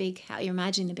need this big house, you're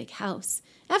imagining a big house.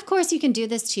 Of course, you can do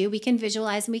this too. We can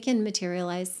visualize and we can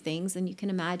materialize things, and you can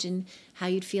imagine how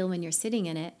you'd feel when you're sitting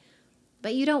in it.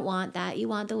 But you don't want that. You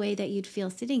want the way that you'd feel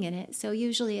sitting in it. So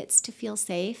usually it's to feel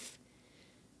safe.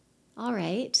 All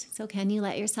right. So can you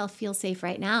let yourself feel safe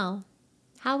right now?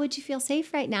 How would you feel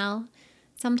safe right now?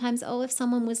 Sometimes, if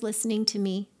someone was listening to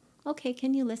me, okay,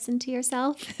 can you listen to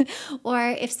yourself? Or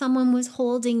if someone was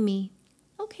holding me,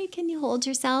 okay, can you hold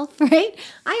yourself, right?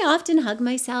 I often hug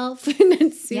myself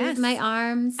and soothe my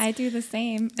arms. I do the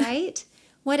same. Right?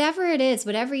 Whatever it is,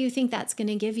 whatever you think that's going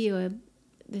to give you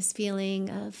this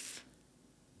feeling of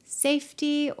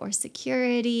safety or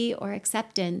security or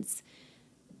acceptance,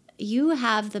 you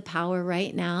have the power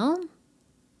right now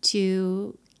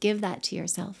to give that to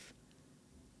yourself.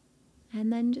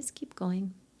 And then just keep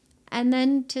going. And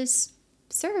then just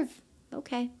serve.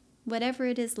 Okay. Whatever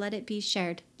it is, let it be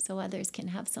shared so others can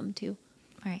have some too.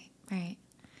 Right.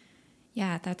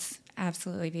 Yeah, that's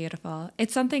absolutely beautiful.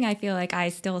 It's something I feel like I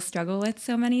still struggle with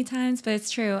so many times, but it's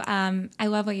true. I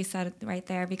love what you said right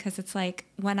there, because it's like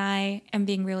when I am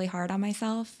being really hard on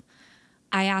myself,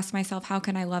 I ask myself, how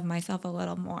can I love myself a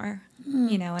little more?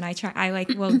 And I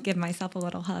will give myself a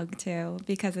little hug too,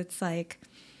 because it's like,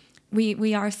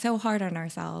 we are so hard on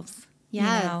ourselves.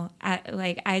 Yeah.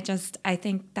 I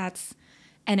think that's,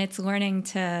 and it's learning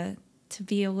to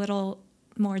be a little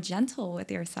more gentle with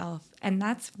yourself. And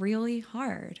that's really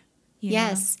hard.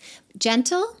 Yes.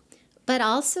 Gentle, but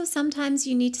also sometimes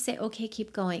you need to say, okay,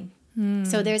 keep going.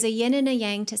 So there's a yin and a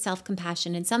yang to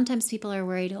self-compassion. And sometimes people are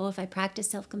worried, if I practice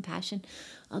self-compassion,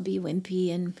 I'll be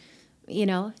wimpy. And,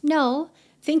 no,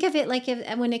 think of it like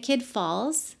when a kid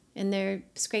falls and they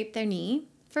scrape their knee,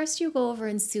 first you go over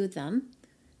and soothe them.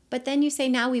 But then you say,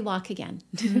 now we walk again,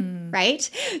 right?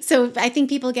 So I think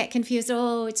people get confused.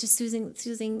 It's just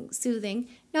soothing.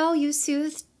 No, you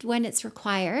soothe when it's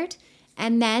required.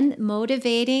 And then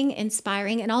motivating,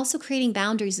 inspiring, and also creating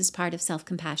boundaries is part of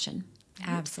self-compassion.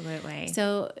 Absolutely.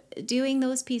 So doing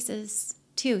those pieces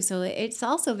too. So it's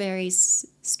also very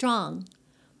strong,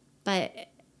 but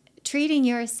treating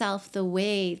yourself the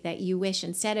way that you wish,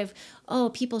 instead of,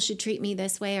 people should treat me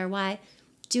this way or why,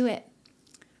 do it.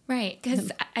 Right.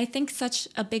 Because I think such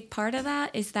a big part of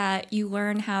that is that you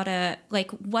learn how to,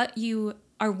 what you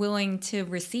are willing to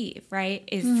receive, right,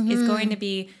 is going to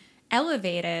be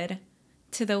elevated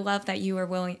to the love that you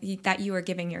are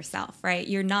giving yourself, right?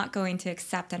 You're not going to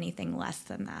accept anything less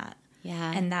than that.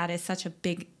 Yeah. And that is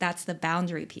that's the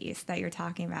boundary piece that you're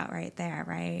talking about right there,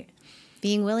 right?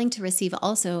 Being willing to receive.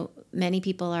 Also, many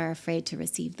people are afraid to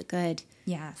receive the good.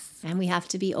 Yes. And we have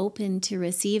to be open to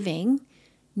receiving,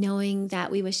 knowing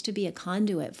that we wish to be a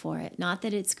conduit for it. Not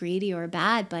that it's greedy or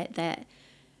bad, but that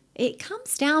it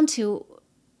comes down to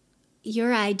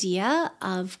your idea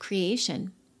of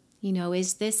creation.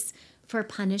 Is this for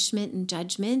punishment and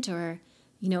judgment, or,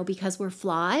 because we're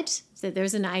flawed? So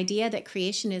there's an idea that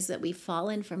creation is that we've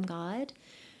fallen from God.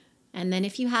 And then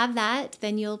if you have that,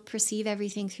 then you'll perceive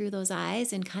everything through those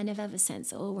eyes and kind of have a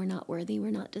sense, we're not worthy,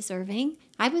 we're not deserving.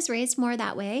 I was raised more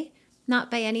that way, not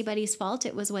by anybody's fault.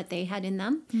 It was what they had in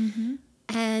them. Mm-hmm.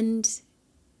 And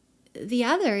the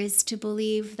other is to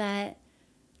believe that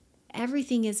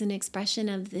everything is an expression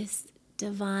of this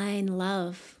divine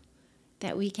love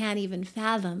that we can't even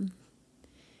fathom.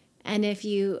 And if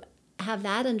you have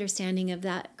that understanding of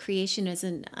that creation as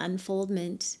an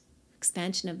unfoldment,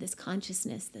 expansion of this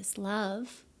consciousness, this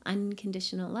love,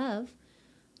 unconditional love,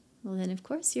 well, then of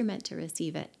course you're meant to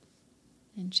receive it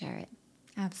and share it.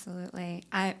 Absolutely.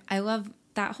 I love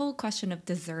that whole question of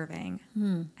deserving.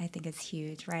 I think is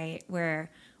huge, right?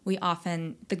 Where we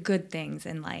often, the good things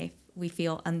in life, we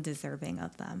feel undeserving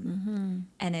of them. Mm-hmm.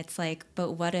 And it's like,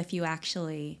 but what if you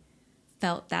actually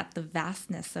felt that the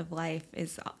vastness of life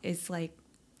is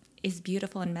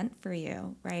beautiful and meant for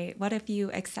you, right? What if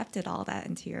you accepted all that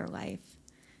into your life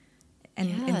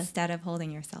and instead of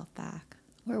holding yourself back?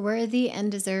 We're worthy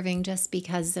and deserving just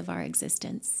because of our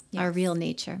existence, our real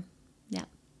nature. Yeah.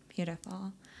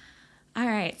 Beautiful. All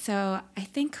right. So I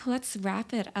think let's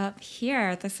wrap it up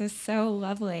here. This is so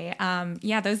lovely.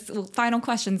 Those final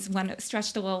questions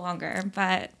stretched a little longer,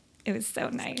 but it was so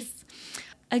nice.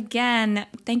 Again,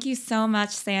 thank you so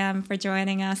much, Sam, for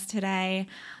joining us today.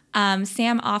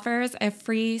 Sam offers a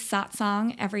free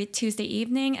satsang every Tuesday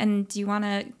evening. And do you want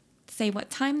to say what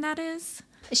time that is?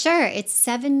 Sure. It's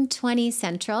 7:20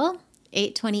 Central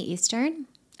 8:20 Eastern.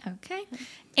 Okay.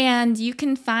 And you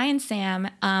can find Sam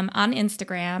on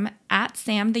Instagram at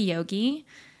Sam the Yogi,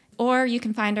 or you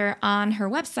can find her on her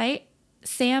website,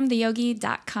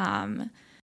 samtheyogi.com.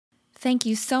 Thank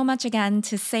you so much again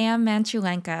to Sam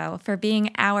Manchulenko for being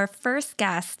our first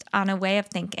guest on A Way of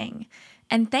Thinking.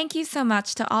 And thank you so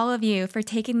much to all of you for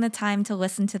taking the time to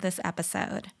listen to this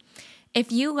episode.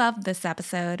 If you loved this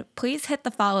episode, please hit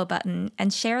the follow button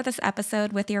and share this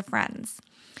episode with your friends.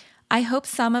 I hope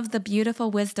some of the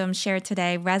beautiful wisdom shared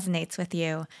today resonates with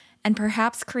you and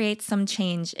perhaps creates some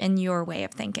change in your way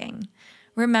of thinking.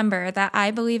 Remember that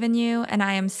I believe in you, and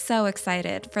I am so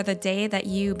excited for the day that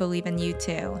you believe in you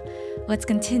too. Let's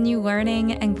continue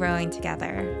learning and growing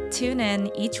together. Tune in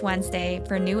each Wednesday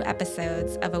for new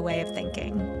episodes of A Way of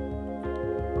Thinking.